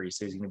surgery,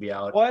 so he's going to be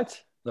out. What?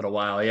 Little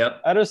while.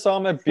 Yep. I just saw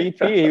him at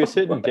BP. He was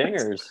hitting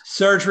dingers.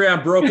 Surgery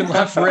on broken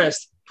left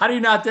wrist. How do you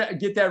not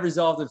get that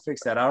resolved and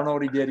fix that? I don't know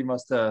what he did. He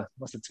must have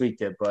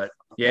tweaked it, but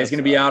yeah, he's going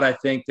to be out. I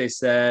think they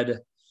said,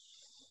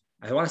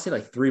 I want to say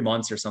like 3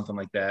 months or something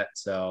like that.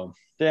 So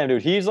damn,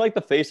 dude, he's like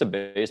the face of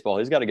baseball.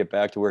 He's got to get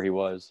back to where he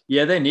was.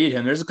 Yeah, they need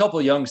him. There's a couple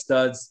of young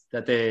studs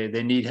that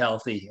they need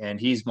healthy, and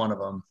he's one of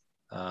them.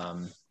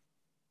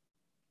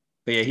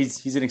 But yeah,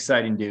 he's an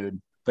exciting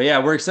dude. But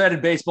yeah, we're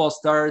excited. Baseball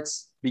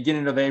starts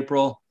beginning of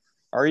April.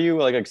 Are you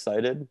like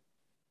excited?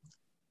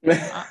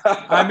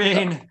 I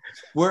mean,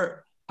 we're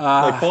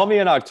call me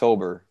in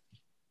October.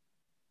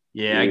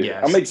 Yeah, I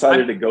guess. I'm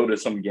excited to go to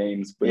some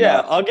games, but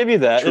I'll give you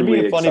that. It'd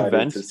be a fun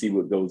event to see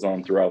what goes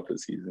on throughout the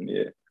season.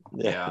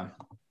 Yeah.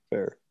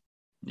 Fair.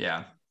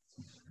 Yeah.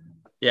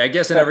 I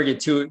guess I never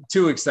get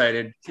too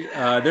excited.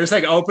 There's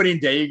like opening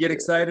day, you get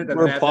excited, and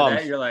then after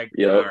that, you're like,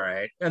 all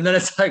right. And then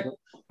it's like,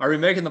 are we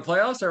making the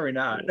playoffs or are we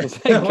not?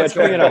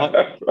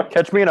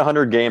 Catch me in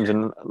 100 games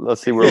and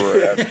let's see where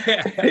we're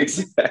at.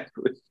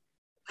 Exactly.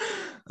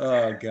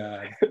 Oh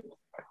God.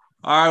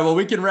 All right. Well,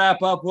 we can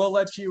wrap up. We'll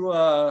let you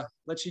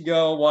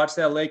go watch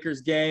that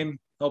Lakers game.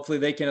 Hopefully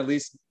they can at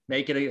least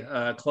make it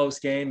a close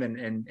game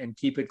and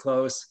keep it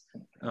close.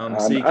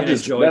 So you can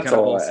enjoy kind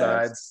of both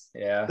sides.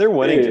 Yeah. They're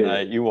winning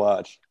tonight. You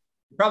watch.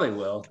 Probably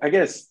will. I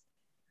guess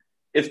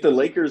if the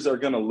Lakers are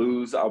going to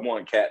lose, I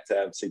want Cat to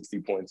have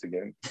 60 points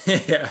again.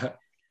 Yeah.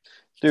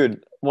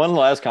 Dude, one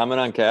last comment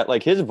on Cat.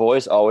 Like, his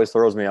voice always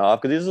throws me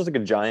off because he's just like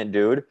a giant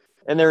dude.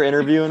 And they were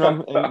interviewing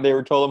him, and they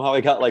told him how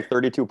he got like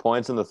 32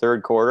 points in the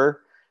third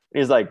quarter. And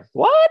he's like,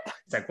 what?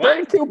 It's like,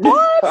 what? 32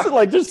 points?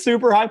 Like, just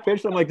super high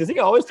pitched. I'm like, does he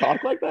always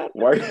talk like that?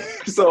 Why are you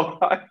so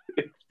high?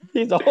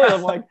 He's always,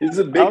 I'm like, he's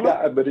a big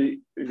guy, but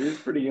he is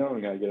pretty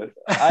young, I guess.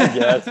 I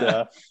guess,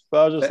 yeah. But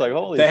I was just like,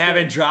 holy They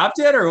haven't dropped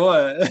it or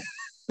what?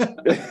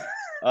 I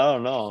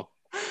don't know.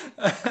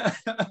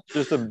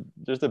 Just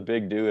a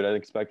big dude. I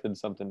expected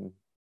something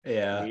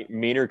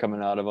meaner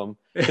coming out of him.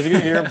 Because you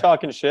can hear him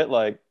talking shit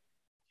like,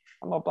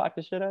 I'm gonna block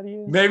the shit out of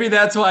you. Maybe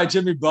that's why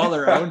Jimmy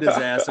Butler owned his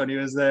ass when he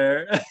was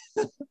there.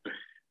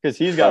 Because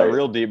he's got a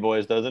real deep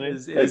voice, doesn't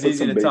he? It's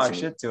easy to talk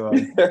shit to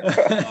him.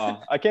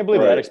 I can't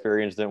believe that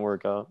experience didn't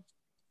work out.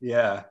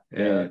 Yeah.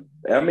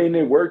 I mean,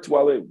 it worked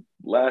while it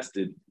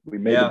lasted. We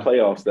made the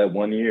playoffs that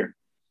 1 year.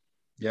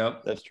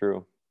 Yep. That's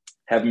true.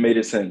 Haven't made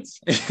it since.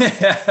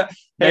 Hey,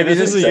 this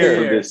is the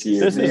year. This year.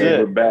 This is it.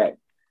 We're back.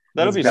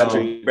 That'll be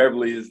Patrick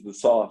Beverly is the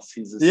sauce.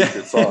 He's the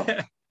secret sauce.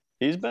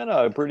 He's been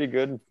a pretty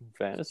good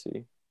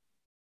fantasy.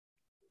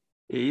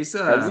 He's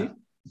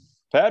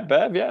Pat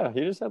Bev, yeah.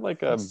 He just had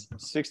like a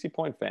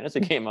 60-point fantasy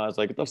game. I was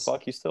like, what the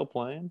fuck? He's still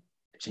playing?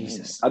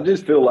 Jesus. I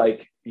just feel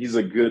like he's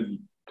a good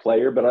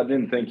player, but I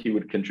didn't think he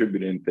would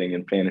contribute anything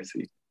in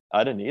fantasy.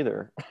 I didn't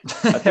either.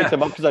 I picked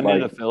him up because I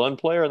needed a fill-in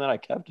player, and then I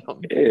kept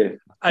him. Yeah.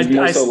 He's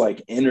more so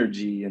like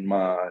energy in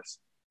my eyes.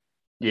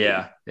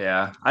 Yeah.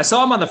 I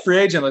saw him on the free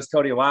agent list,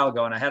 Cody, a while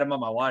ago, and I had him on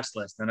my watch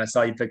list, and I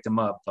saw you picked him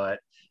up, but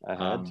I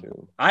had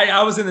to.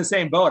 I was in the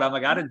same boat. I'm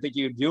like, I didn't think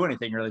you would do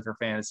anything really for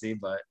fantasy,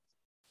 but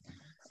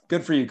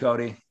good for you,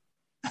 Cody.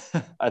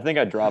 I think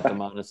I dropped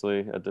him,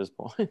 honestly, at this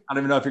point. I don't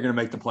even know if you're going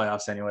to make the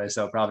playoffs anyway,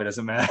 so it probably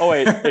doesn't matter. Oh,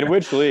 wait. In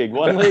which league?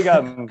 One league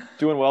I'm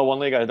doing well. One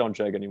league I don't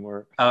check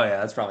anymore. Oh, yeah.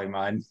 That's probably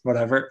mine.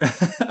 Whatever.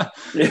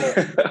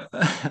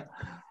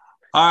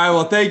 All right.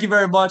 Well, thank you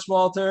very much,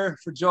 Walter,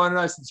 for joining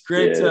us. It's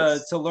great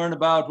to learn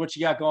about what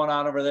you got going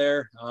on over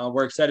there.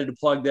 We're excited to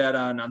plug that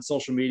on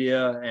social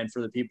media and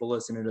for the people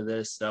listening to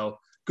this. So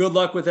good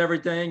luck with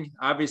everything.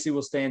 Obviously,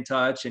 we'll stay in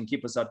touch and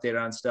keep us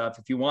updated on stuff.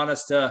 If you want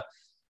us to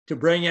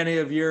bring any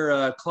of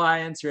your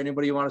clients or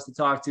anybody you want us to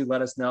talk to,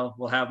 let us know.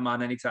 We'll have them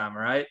on anytime.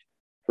 All right.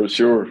 For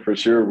sure.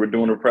 We're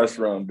doing a press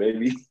run,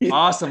 baby.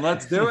 Awesome.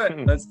 Let's do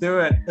it.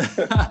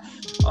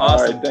 Awesome.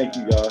 All right. Thank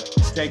you, guys.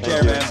 Take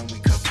care, man.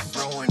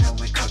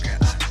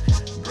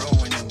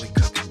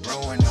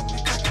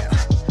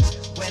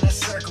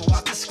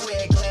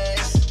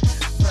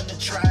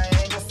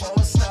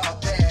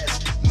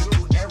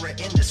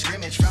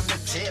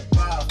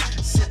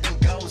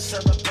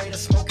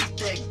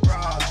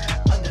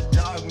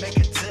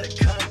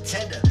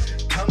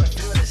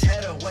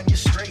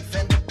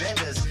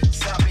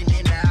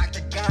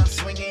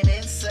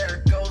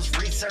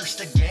 Search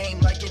the game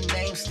like your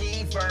name's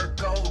Steve Urkel.